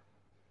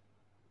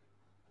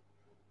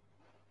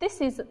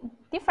 This is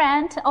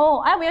different.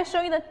 Oh, I will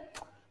show you the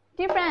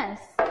difference.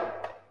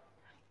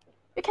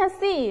 You can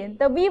see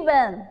the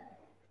woven.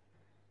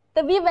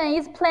 The woven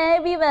is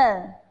plain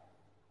woven.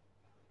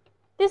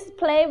 This is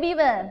plain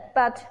woven,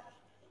 but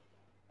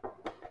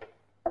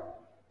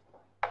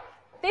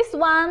this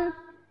one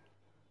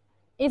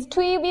is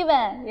twill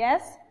woven.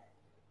 Yes?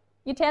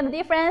 You tell the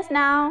difference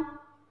now.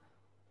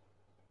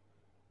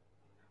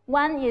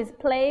 One is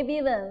plain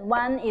woven,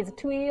 one is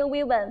twill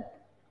woven.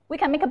 We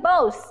can make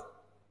both.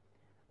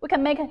 We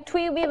can make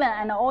twill woven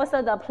and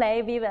also the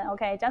plain woven.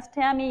 Okay, just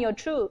tell me your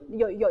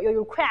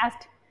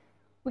request.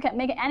 We can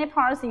make any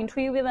parts in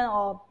twill woven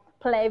or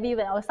plain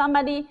woven, or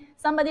somebody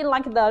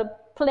like the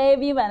plain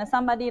woven,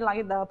 somebody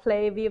like the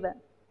plain woven.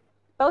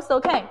 Both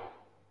okay.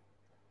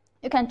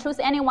 You can choose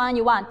any one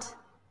you want.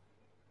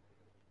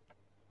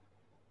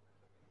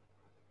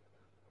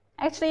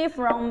 Actually,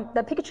 from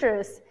the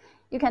pictures,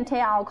 you can tell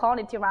our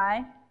quality,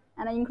 right?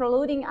 And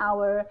including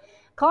our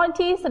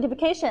quality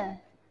certification.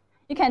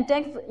 You can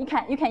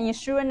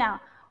ensure now.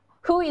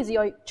 Who is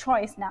your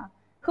choice now?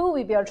 Who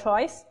will be your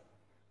choice?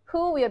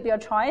 Who will be your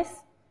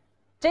choice?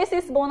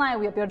 Jcsportline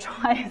will be your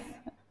choice.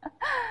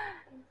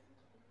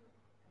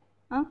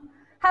 Huh?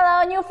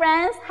 Hello, new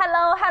friends.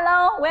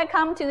 Hello.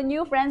 Welcome to the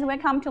new friends.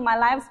 Welcome to my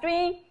live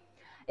stream.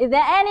 Is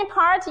there any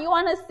part you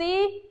want to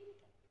see?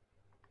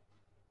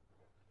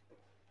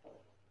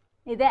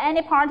 Is there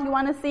any part you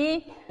want to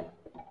see?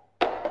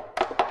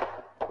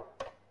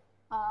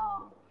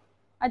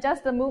 I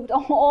just moved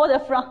all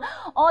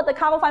the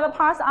carbon fiber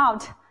parts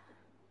out.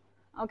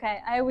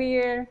 Okay, I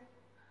will.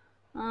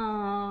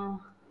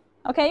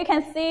 Okay, you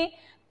can see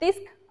this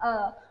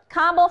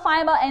carbon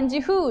fiber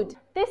engine hood.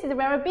 This is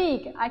very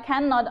big. I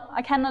cannot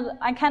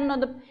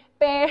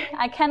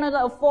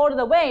afford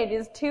the weight.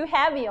 It's too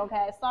heavy.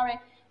 Okay, sorry.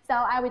 So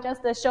I will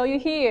just show you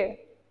here.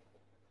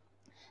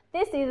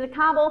 This is the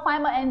carbon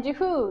fiber engine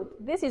hood.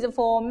 This is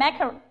for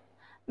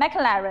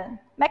McLaren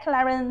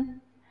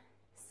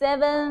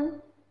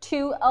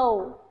 720.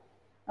 Oh,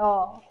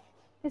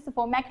 this is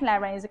for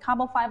McLaren. Is a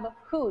carbon fiber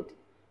hood.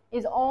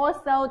 It's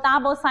also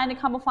double-sided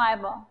carbon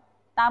fiber.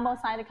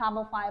 Double-sided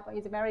carbon fiber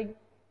is a very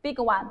big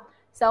one.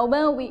 So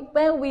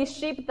when we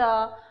ship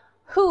the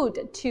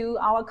hood to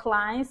our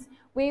clients,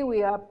 we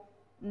will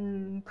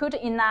put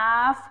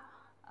enough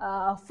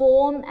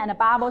foam and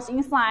bubbles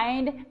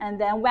inside, and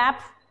then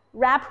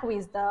wrap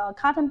with the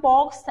cotton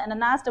box, and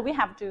last we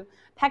have to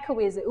pack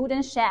with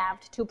wooden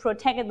shaft to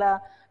protect the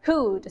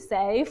hood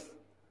safe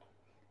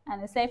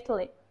and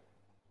safely.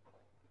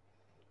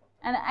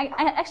 And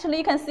actually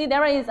you can see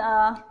there is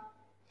a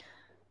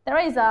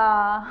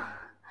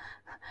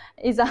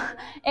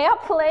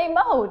airplane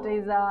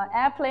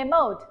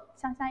mode.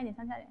 向下一点，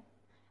向下一点。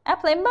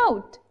Airplane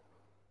mode,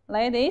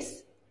 like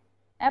this.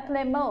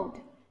 Airplane mode.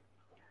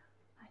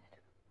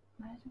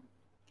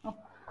 Oh.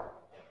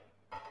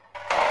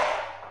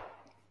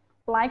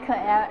 Like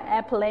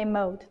airplane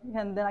mode, you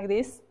can do like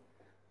this.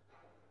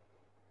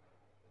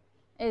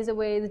 Is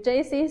with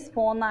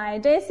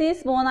Jcsportline.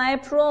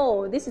 Jcsportline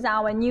Pro. This is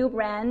our new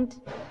brand.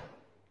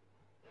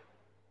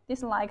 This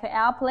is like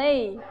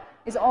airplane.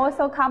 It's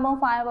also carbon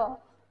fiber.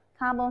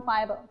 Carbon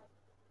fiber.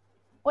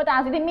 What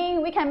does it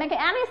mean? We can make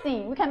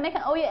anything. We can make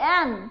an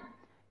OEM.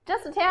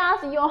 Just tell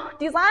us your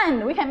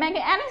design. We can make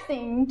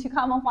anything to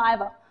carbon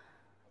fiber.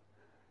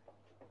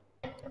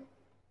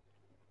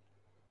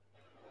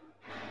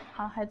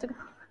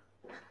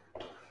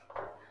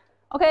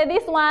 Okay,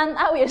 this one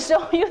I will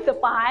show you the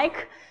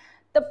bike.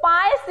 The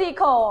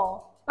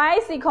bicycle.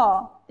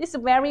 This is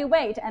very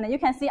weight, and you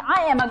can see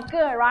I am a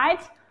girl, right?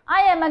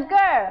 I am a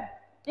girl.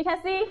 You can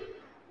see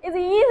it's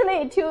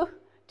easily to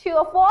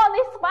afford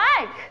this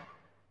bike.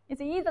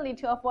 It's easily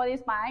to afford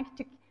this bike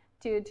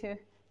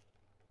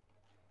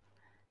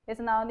It's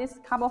now this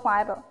carbon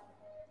fiber.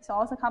 It's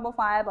also carbon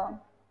fiber.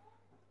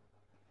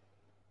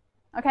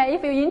 Okay,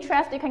 if you're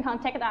interested, you can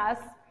contact us.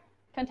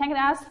 Contact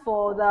us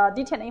for the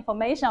detailed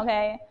information.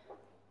 Okay.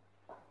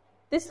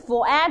 This is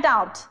for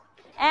adult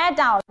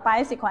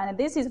bicycle, and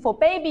this is for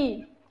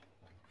baby.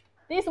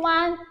 This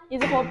one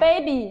is for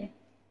baby.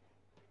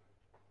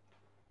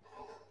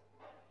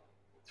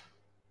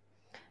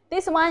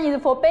 This one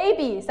is for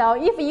baby. So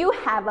if you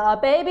have a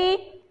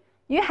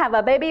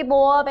baby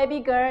boy, baby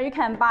girl, you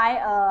can buy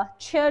a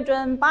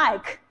children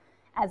bike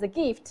as a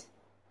gift.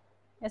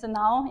 Yes or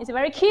no? It's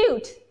very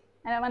cute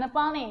and very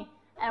funny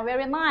and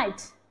very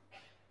light.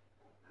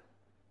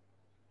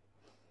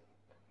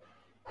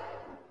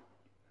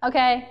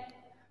 Okay.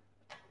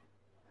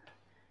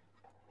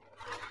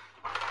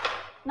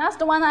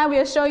 Next one, I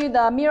will show you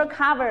the mirror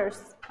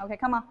covers. Okay,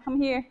 come on,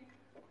 come here.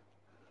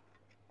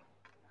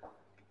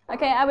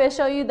 Okay, I will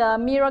show you the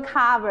mirror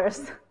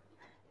covers.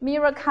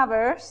 Mirror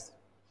covers.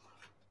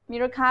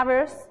 Mirror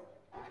covers.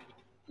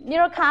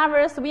 Mirror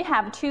covers, we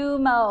have two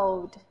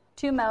mode.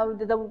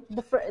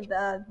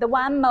 The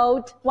one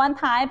mode, one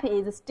type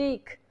is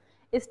stick.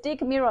 A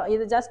stick mirror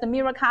is just a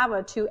mirror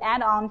cover to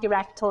add on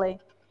directly.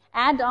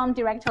 Add on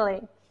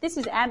directly. This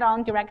is add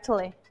on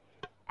directly.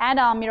 Add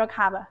on mirror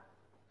cover.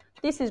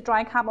 This is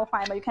dry carbon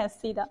fiber. You can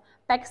see the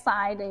back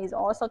side is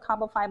also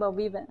carbon fiber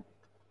woven.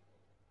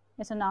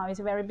 So now it's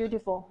very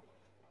beautiful.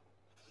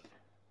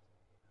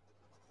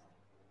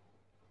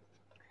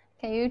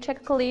 Can you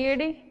check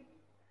clearly?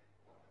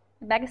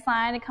 The back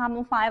side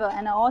carbon fiber,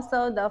 and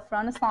also the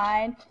front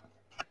side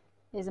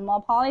is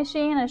more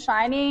polishing and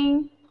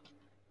shining.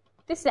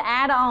 This is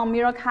add-on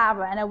mirror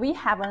cover, and we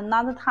have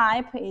another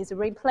type is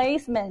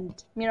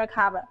replacement mirror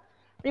cover.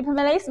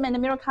 Replacement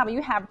mirror cover,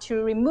 you have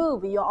to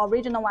remove your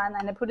original one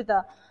and put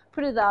the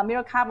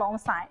mirror cover on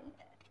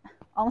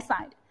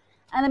side.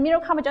 And the mirror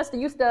cover, just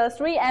use the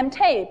 3M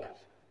tape.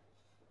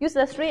 Use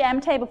the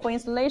 3M tape for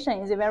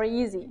installation. It's very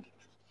easy.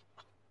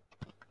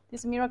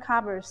 These mirror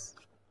covers.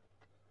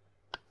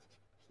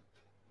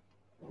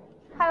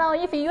 Hello,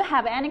 if you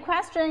have any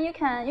question, you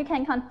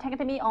can contact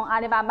me on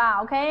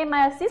Alibaba. Okay,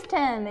 my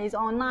assistant is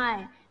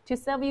online to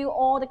serve you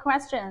all the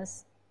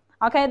questions.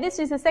 Okay, this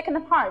is the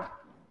second part.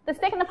 The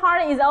second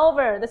part is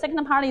over.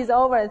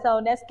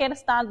 So let's get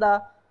started.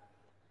 The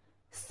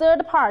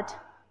third part.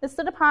 The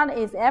third part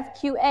is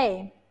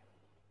FQA.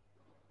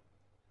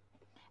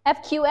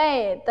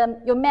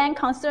 FQA, your main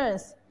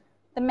concerns.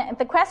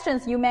 The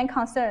questions you main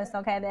concerns.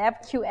 Okay, the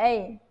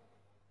FQA.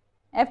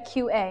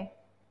 FQA.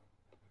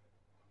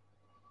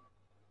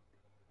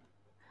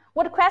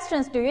 What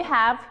questions do you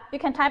have? You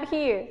can type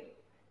here.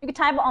 You can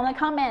type on the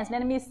comments.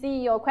 Let me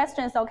see your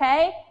questions.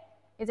 Okay?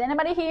 Is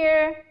anybody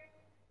here?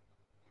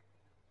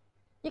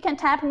 You can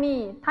type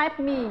me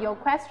your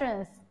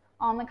questions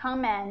on the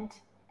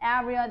comment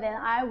area, then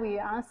I will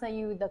answer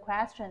you the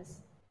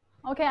questions.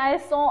 Okay, I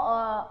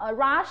saw a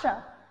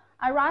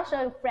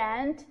Russia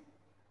friend,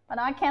 but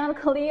I cannot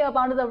clear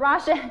about the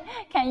Russian.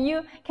 Can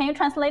you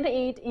translate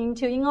it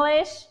into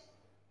English?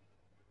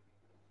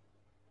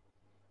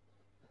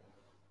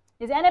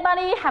 Does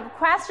anybody have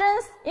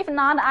questions? If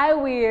not, I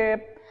will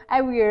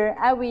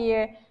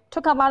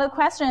talk about the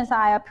questions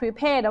I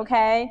prepared.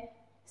 Okay,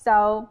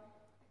 so.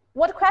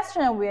 What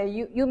question will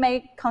you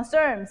make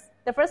concerns?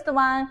 The first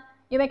one,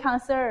 you make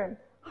concern.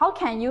 How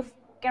can you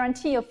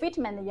guarantee your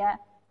fitment? Yeah.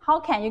 How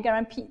can you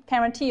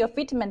guarantee your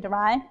fitment,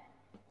 right?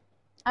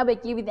 I will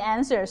give you the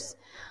answers.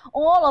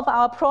 All of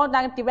our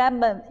product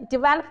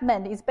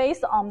development is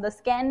based on the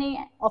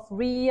scanning of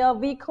real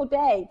vehicle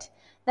data.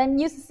 Then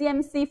use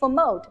CMC for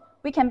mode.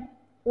 We can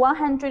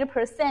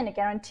 100%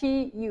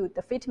 guarantee you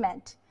the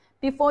fitment.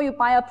 Before you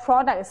buy a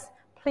product,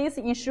 please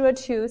ensure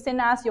to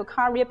send us your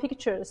car real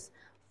pictures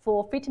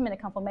for fitment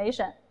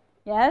confirmation.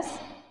 Yes?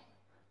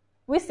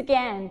 We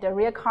scan the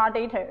real car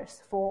data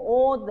for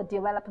all the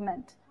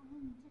development.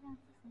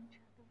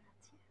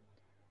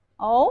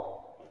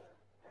 Oh?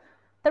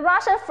 The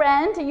Russian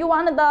friend, do you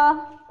want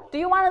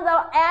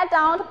the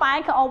adult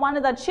bike or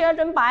want the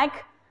children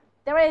bike?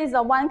 There is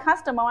one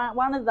customer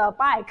wanted the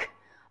bike,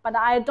 but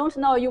I don't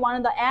know you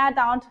want the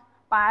adult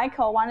bike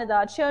or want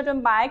the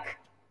children bike.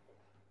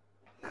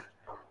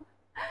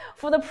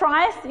 For the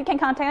price, you can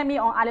contact me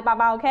on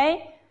Alibaba,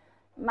 okay?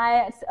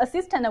 My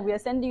assistant will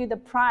send you the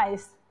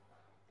price.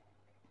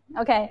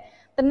 Okay,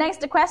 the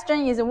next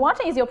question is, what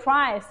is your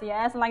price?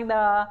 Yes, like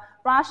the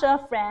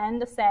Russia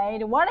friend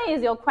said, what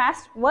is your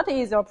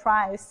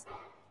price?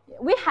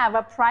 We have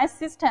a price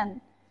system,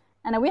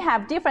 and we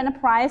have different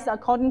price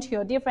according to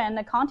your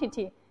different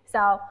quantity.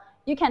 So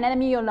you can let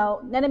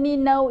me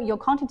know your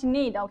quantity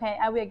need, okay?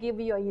 I will give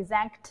you an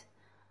exact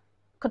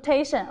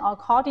quotation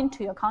according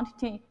to your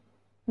quantity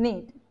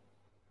need.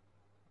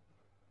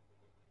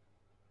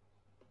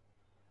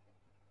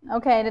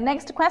 Okay, the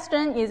next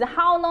question is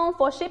how long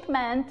for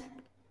shipment?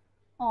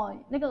 哦，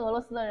那个俄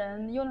罗斯的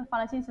人又发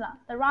了信息了。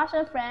The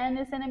Russian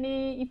friend sent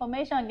me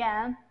information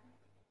again.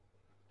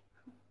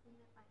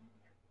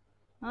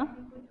 Huh?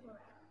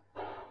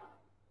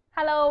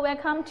 Hello,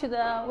 welcome to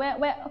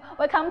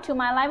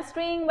my live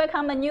stream.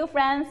 Welcome the new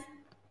friends.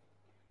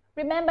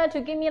 Remember to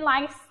give me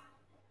likes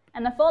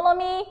and follow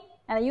me,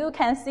 and you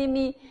can see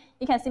me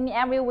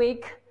every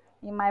week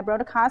in my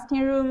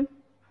broadcasting room.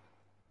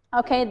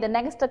 Okay, the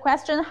next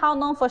question, how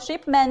long for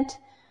shipment?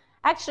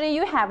 Actually,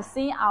 you have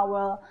seen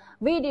our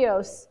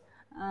videos,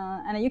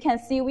 and you can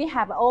see we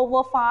have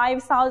over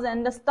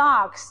 5,000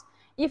 stocks.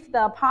 If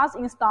the parts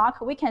in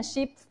stock, we can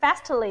ship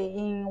fastly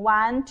in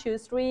 1 to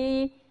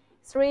 3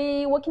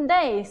 working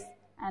days,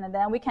 and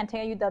then we can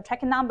tell you the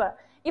tracking number.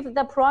 If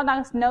the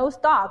product's no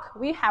stock,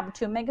 we have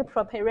to make a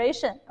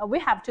preparation. We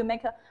have to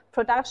make a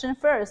production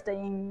first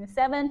in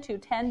 7 to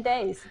 10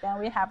 days.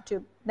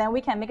 Then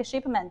we can make a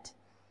shipment.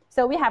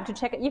 So we have to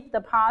check if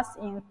the parts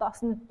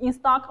in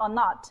stock or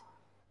not.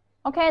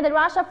 Okay, the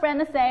Russia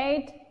friend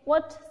said,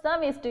 what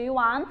service do you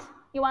want?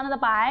 You want the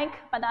bike,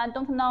 but I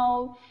don't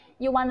know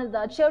you want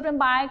the children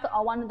bike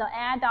or want the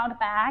adult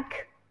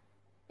bike.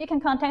 You can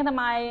contact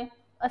my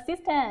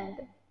assistant.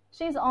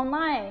 She's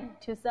online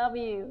to serve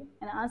you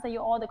and answer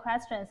you all the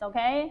questions,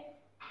 okay?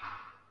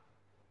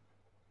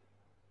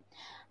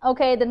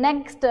 Okay, the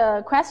next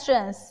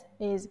questions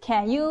is,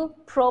 can you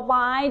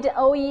provide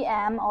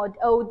OEM or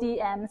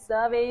ODM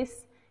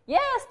service?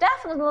 Yes,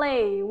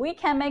 definitely. We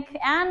can make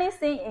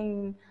anything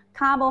in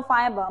carbon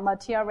fiber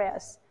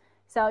materials.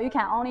 So you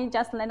can only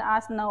just let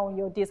us know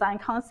your design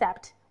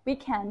concept. We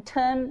can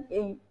turn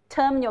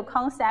your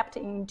concept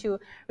into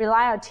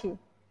reality.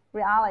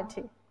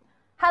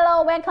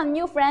 Hello, welcome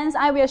new friends.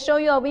 I will show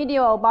you a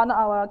video about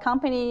our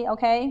company,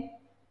 okay?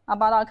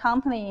 About our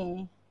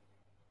company.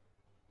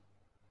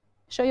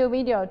 Show you a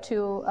video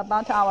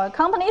about our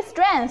company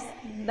strengths.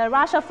 The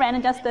Russia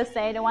friend just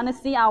said they want to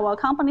see our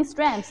company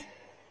strengths.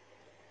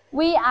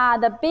 We are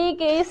the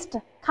biggest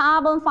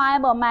carbon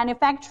fiber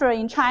manufacturer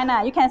in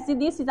China. You can see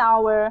this is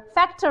our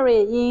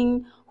factory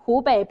in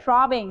Hubei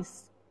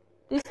province.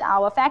 This is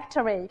our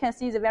factory. You can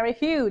see it's very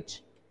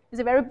huge.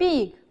 It's very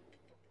big.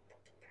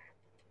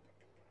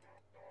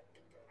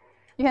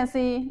 You can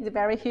see it's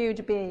very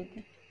huge,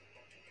 big.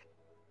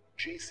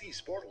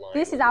 Jcsportline.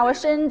 This is our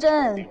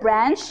Shenzhen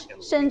branch,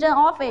 Shenzhen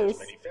office.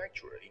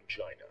 Manufacturer in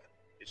China,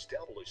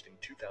 established in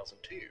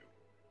 2002.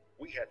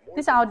 We had more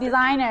This is than our 50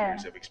 designer.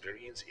 years of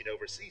experience in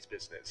overseas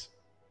business.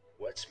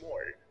 What's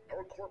more,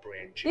 our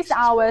corporate This is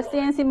our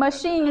Jcsportline CNC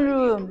machine has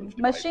room, approved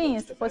by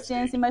machines both for domestic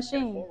CNC and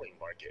machine. foreign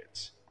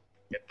markets.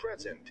 At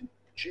present,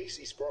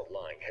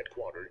 Jcsportline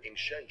headquartered in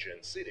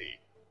Shenzhen City,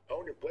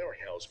 own a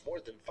warehouse more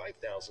than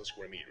 5,000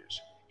 square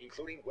meters,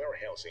 including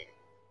warehousing,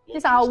 This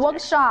is our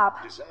logistics,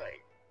 workshop. design,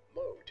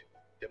 mode,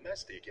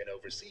 domestic and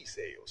overseas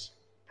sales.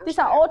 This is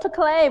our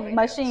autoclave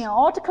machine,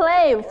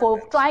 autoclave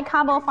for dry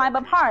carbon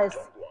fiber parts.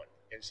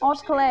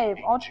 Autoclave.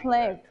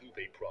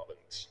 Hubei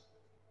province.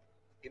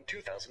 In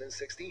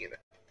 2016,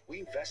 we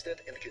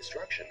invested in the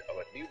construction of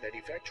a new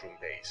manufacturing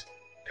base,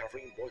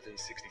 covering more than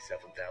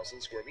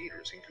 67,000 square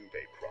meters in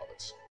Hubei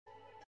province.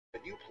 The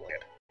new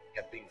plant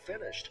had been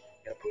finished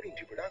and put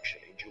into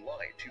production in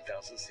July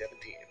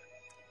 2017.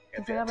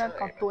 At that time,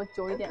 our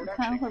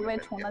production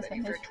equipment and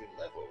manufacturing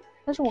level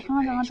但是我刚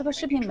刚刚刚这个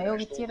视频没有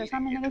international 接着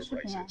上面那个视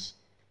频啊。 enterprises.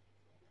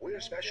 We are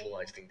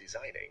specialized in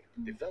designing,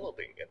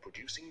 developing, and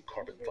producing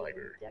carbon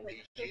fiber,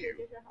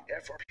 PU,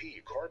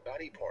 FRP car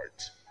body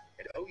parts,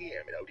 and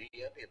OEM and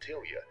ODM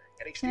interior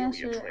and exterior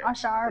trims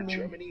for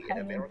Germany and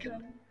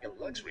American and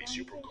luxury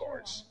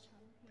supercars.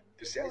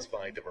 To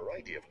satisfy the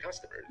variety of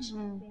customers,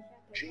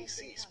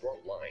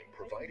 Jcsportline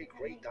provided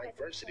great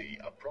diversity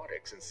of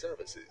products and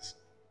services.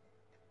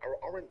 Our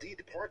R&D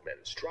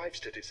department strives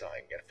to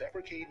design and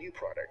fabricate new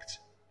products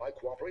by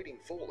cooperating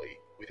fully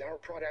with our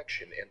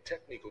production and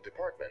technical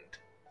department.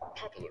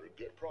 Popular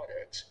good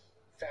products,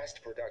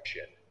 fast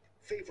production,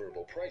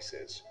 favorable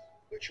prices,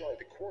 which are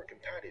the core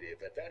competitive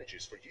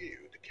advantages for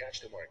you to catch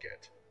the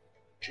market.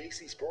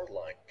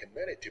 Jcsportline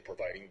committed to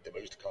providing the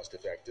most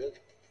cost-effective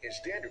and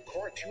standard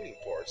car tuning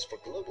parts for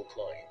global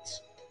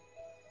clients.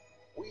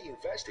 We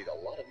invested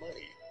a lot of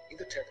money in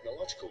the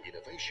technological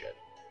innovation,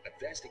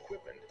 advanced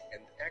equipment,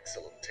 and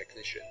excellent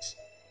technicians.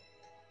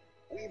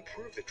 We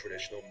improve the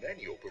traditional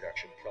manual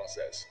production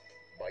process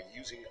by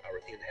using our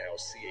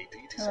in-house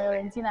CAD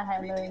design,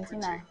 3D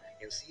printing,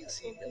 and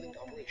CNC milling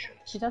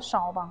operations. 比较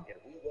少吧。 And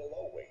we will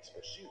always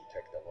pursue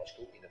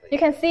technological innovation. You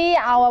can see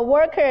our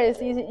workers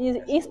is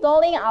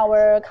installing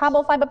our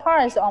carbon fiber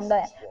parts on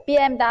the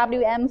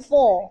BMW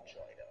M4.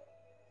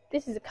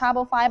 This is a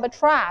carbon fiber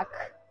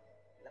truck.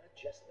 Not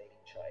just made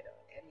in China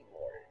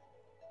anymore.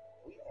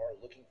 We are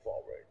looking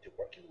forward to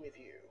working with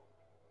you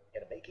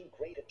and making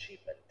great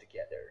achievement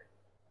together.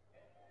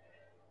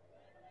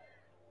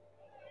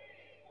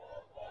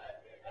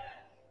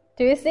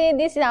 Do you see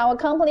this is our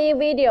company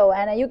video,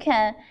 and you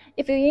can,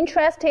 if you're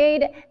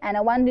interested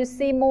and want to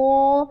see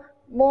more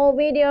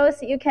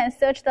videos, you can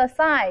search the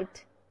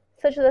site.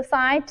 Search the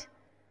site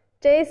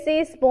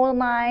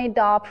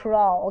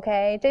Jcsportline.pro.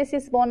 Okay,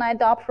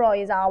 Jcsportline.pro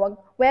is our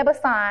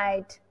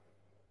website.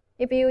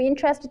 If you're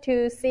interested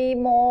to see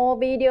more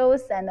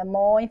videos and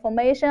more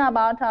information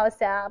about us,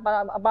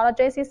 about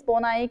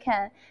Jcsportline, you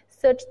can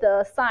search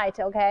the site.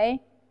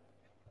 Okay.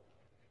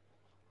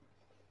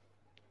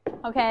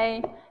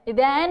 Okay, is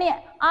there any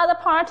other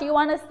part you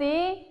want to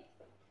see?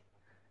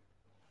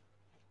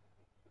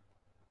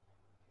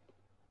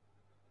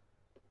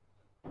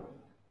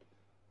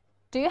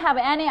 Do you have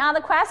any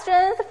other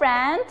questions,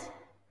 friend?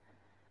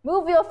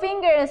 Move your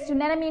fingers to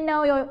let me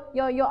know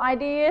your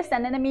ideas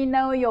and let me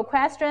know your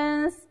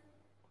questions.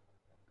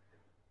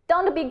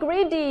 Don't be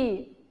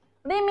greedy.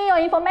 Leave me your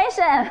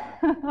information.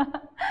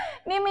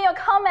 Leave me your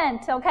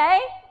comment,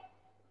 okay?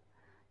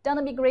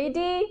 Don't be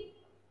greedy.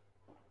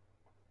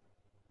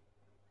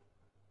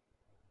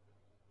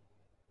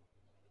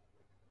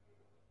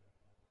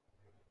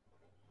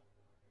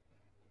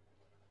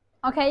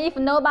 Okay, if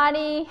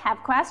nobody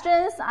have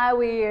questions, I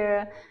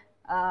will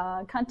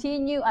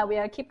continue. I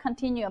will keep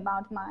continue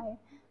about my.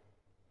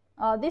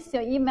 This is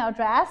your email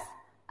address.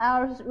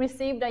 I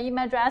received the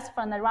email address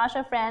from the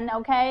Russia friend.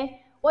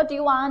 Okay, what do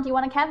you want? You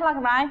want a catalog,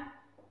 right?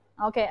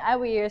 Okay, I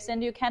will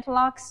send you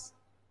catalogs.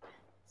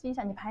 记一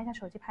下，你拍一下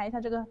手机，拍一下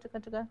这个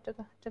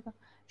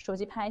手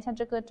机拍一下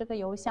这个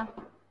邮箱。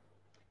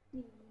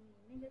你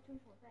那个助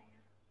手在呀？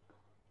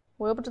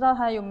我又不知道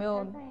他有没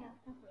有。他在呀，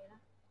他回了。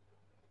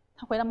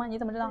他回了吗？你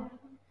怎么知道？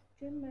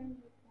专门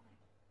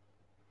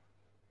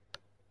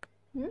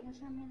它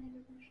上面那个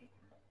就是他。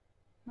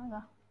那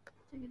个？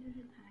这个就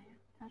是他呀，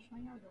他说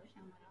要邮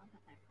箱嘛，然后他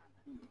才发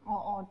的。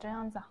哦，这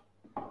样子啊。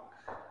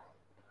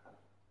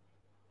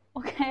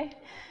Okay,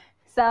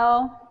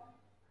 so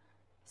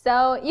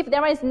if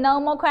there is no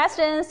more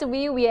questions,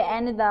 we will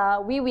end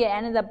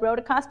the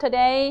broadcast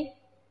today.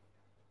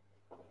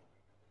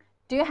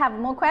 Do you have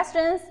more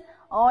questions,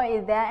 or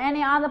is there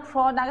any other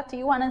product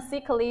you want to see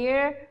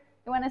clear?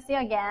 You want to see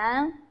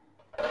again?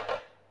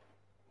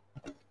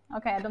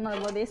 Okay, I don't know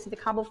what this is. The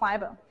carbon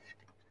fiber.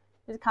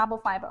 This is carbon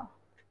fiber.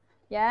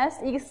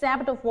 Yes,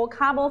 except for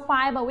carbon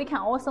fiber, we can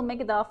also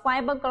make the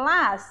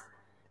fiberglass.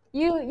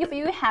 If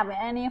you have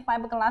any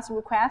fiberglass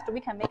request, we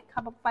can make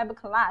carbon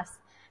fiberglass.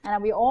 And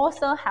we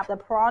also have the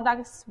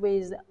products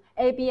with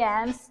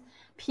ABS,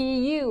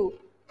 PU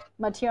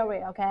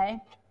material, okay?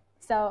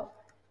 So,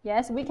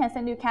 yes, we can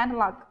send you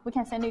catalog.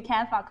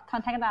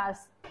 Contact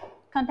us.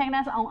 Contact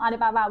us on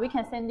Alibaba. We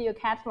can send you a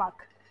catalog.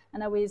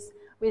 And with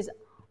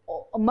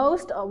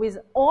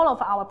all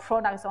of our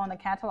products on the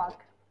catalog.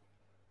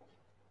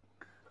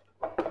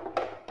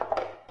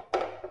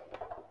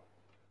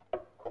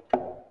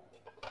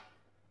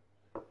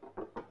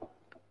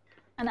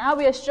 And I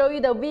will show you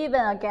the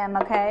ribbon again,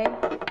 okay?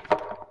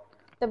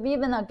 The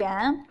ribbon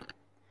again.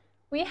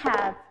 We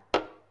have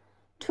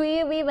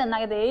three ribbon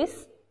like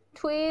this.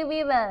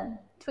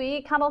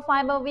 Three carbon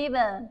fiber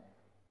ribbon.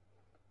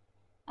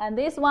 And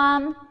this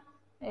one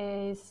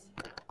is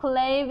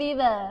clay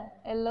ribbon.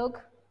 And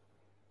look,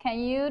 can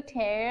you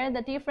tell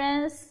the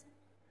difference?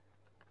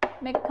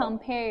 Make a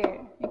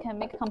compare. You can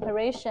make a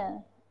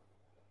comparison.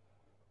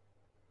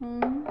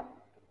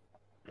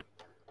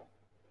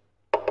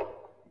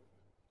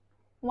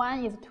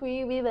 One is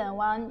tweed ribbon,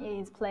 one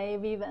is clay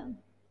ribbon.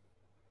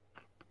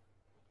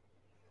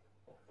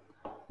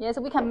 Yes,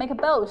 we can make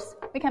both.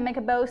 We can make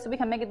both. We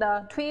can make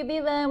the tweed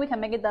ribbon, we can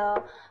make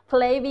the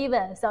clay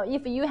ribbon. So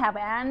if you have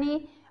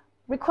any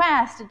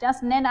request,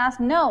 just let us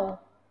know.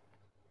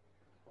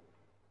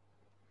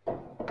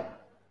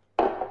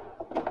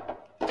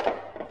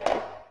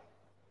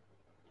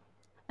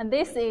 And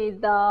this is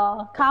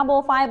the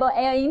carbon fiber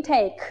air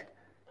intake.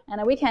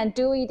 And we can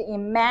do it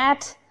in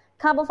matte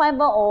carbon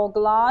fiber or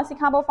glossy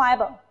carbon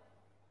fiber.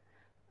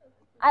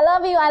 I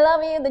love you,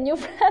 the new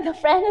friend, the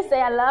friend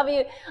say I love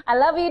you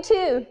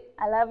too,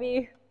 I love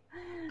you.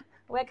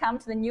 Welcome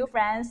to the new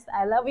friends,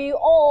 I love you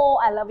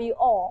all.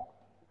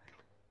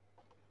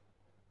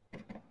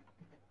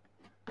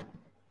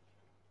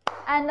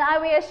 And I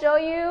will show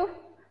you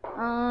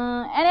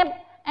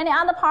any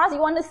other parts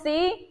you want to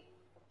see.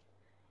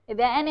 Is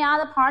there any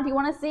other part you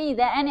want to see? Is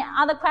there any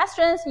other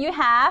questions you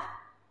have?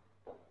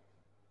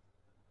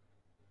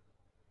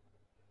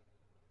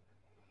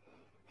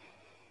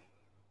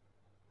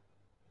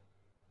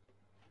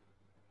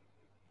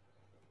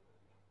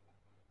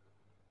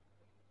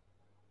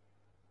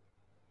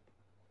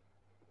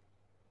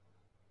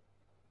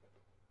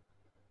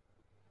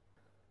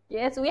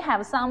 Yes, we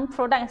have some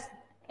products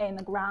in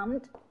the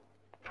ground.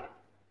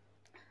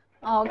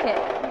 Okay.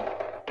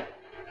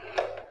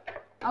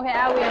 Okay,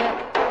 I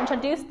will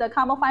introduce the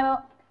carbon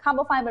fiber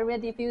rear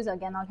diffuser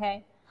again,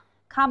 okay?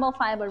 Carbon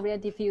fiber rear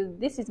diffuser.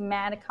 This is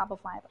matte carbon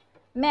fiber.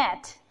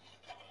 Matte.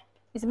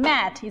 It's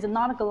matte, it's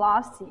not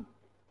glossy.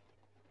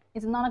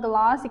 It's not a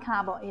glossy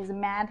carbon, it's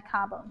matte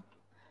carbon.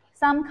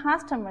 Some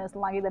customers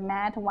like the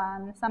matte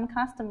one, some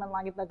customers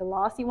like the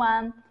glossy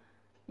one.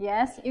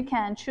 Yes, you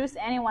can choose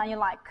any one you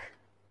like.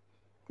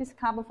 This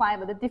carbon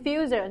fiber, the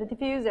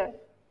diffuser.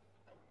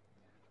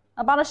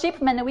 About the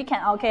shipment, we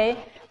can, okay.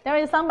 There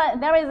is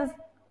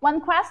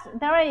one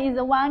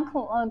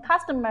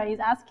customer is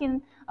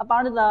asking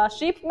about the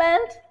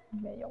shipment.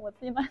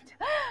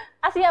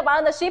 Asking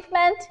about the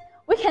shipment.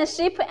 We can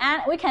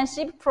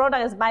ship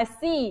products by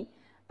sea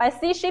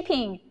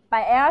shipping,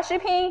 by air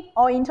shipping,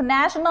 or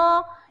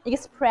international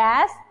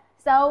express.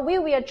 So we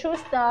will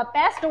choose the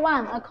best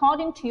one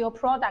according to your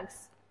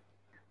products.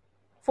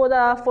 For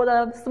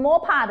the small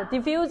part,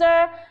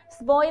 diffuser,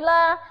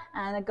 spoiler,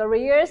 and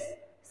grilles,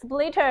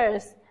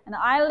 splitters, and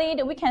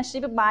eyelid, we can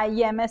ship by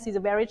EMS. Is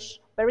very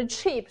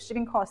cheap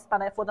shipping cost.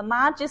 But for the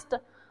large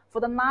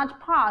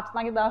part,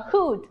 like the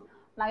hood,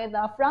 like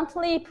the front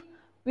lip,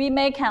 we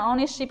can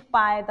only ship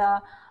by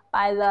the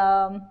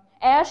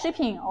air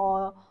shipping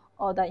or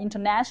the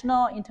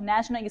international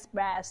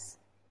express.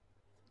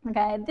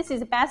 Okay, this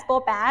is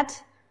baseball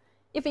bat.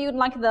 If you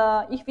like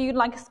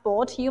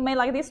sport, you may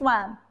like this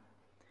one.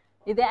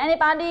 Is there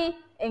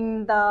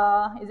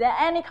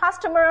any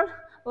customer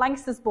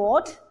likes the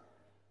sport?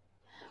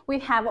 We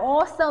have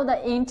also the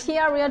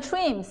interior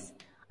trims.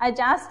 I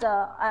just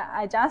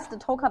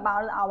talk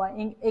about our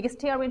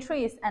exterior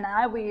trims, and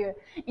I will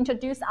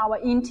introduce our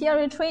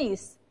interior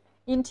trims.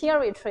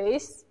 Interior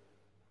trims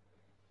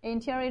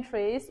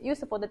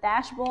used for the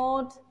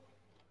dashboard.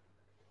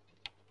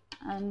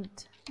 And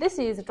this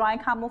is dry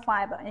carbon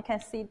fiber. You can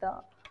see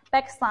the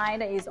back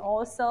side is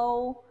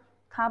also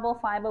carbon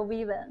fiber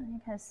woven.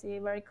 You can see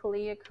very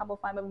clear carbon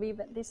fiber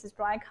woven. This is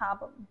dry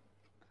carbon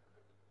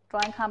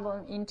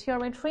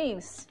interior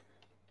trims.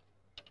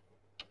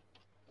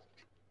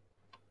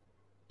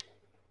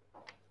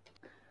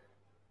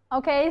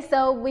 Okay,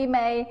 so we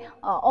will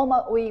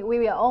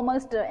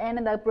almost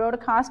end the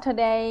broadcast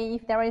today.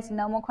 If there is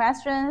no more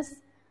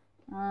questions,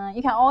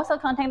 you can also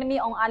contact me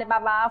on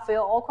Alibaba for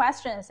all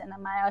questions, and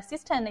my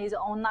assistant is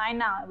online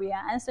now. We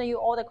will answer you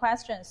all the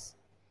questions.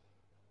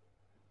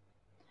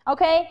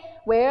 Okay,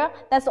 well,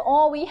 that's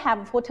all we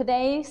have for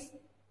today's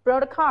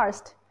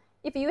broadcast.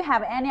 If you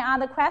have any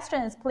other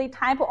questions, please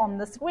type on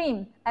the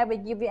screen. I will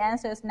give you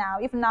answers now.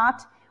 If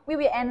not, we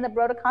will end the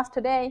broadcast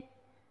today.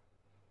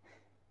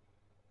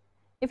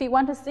 If you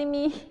want to see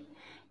me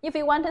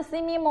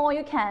more,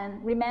 you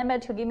can remember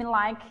to give me a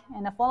like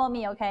and follow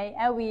me, okay?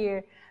 I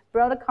will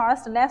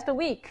broadcast next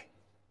week.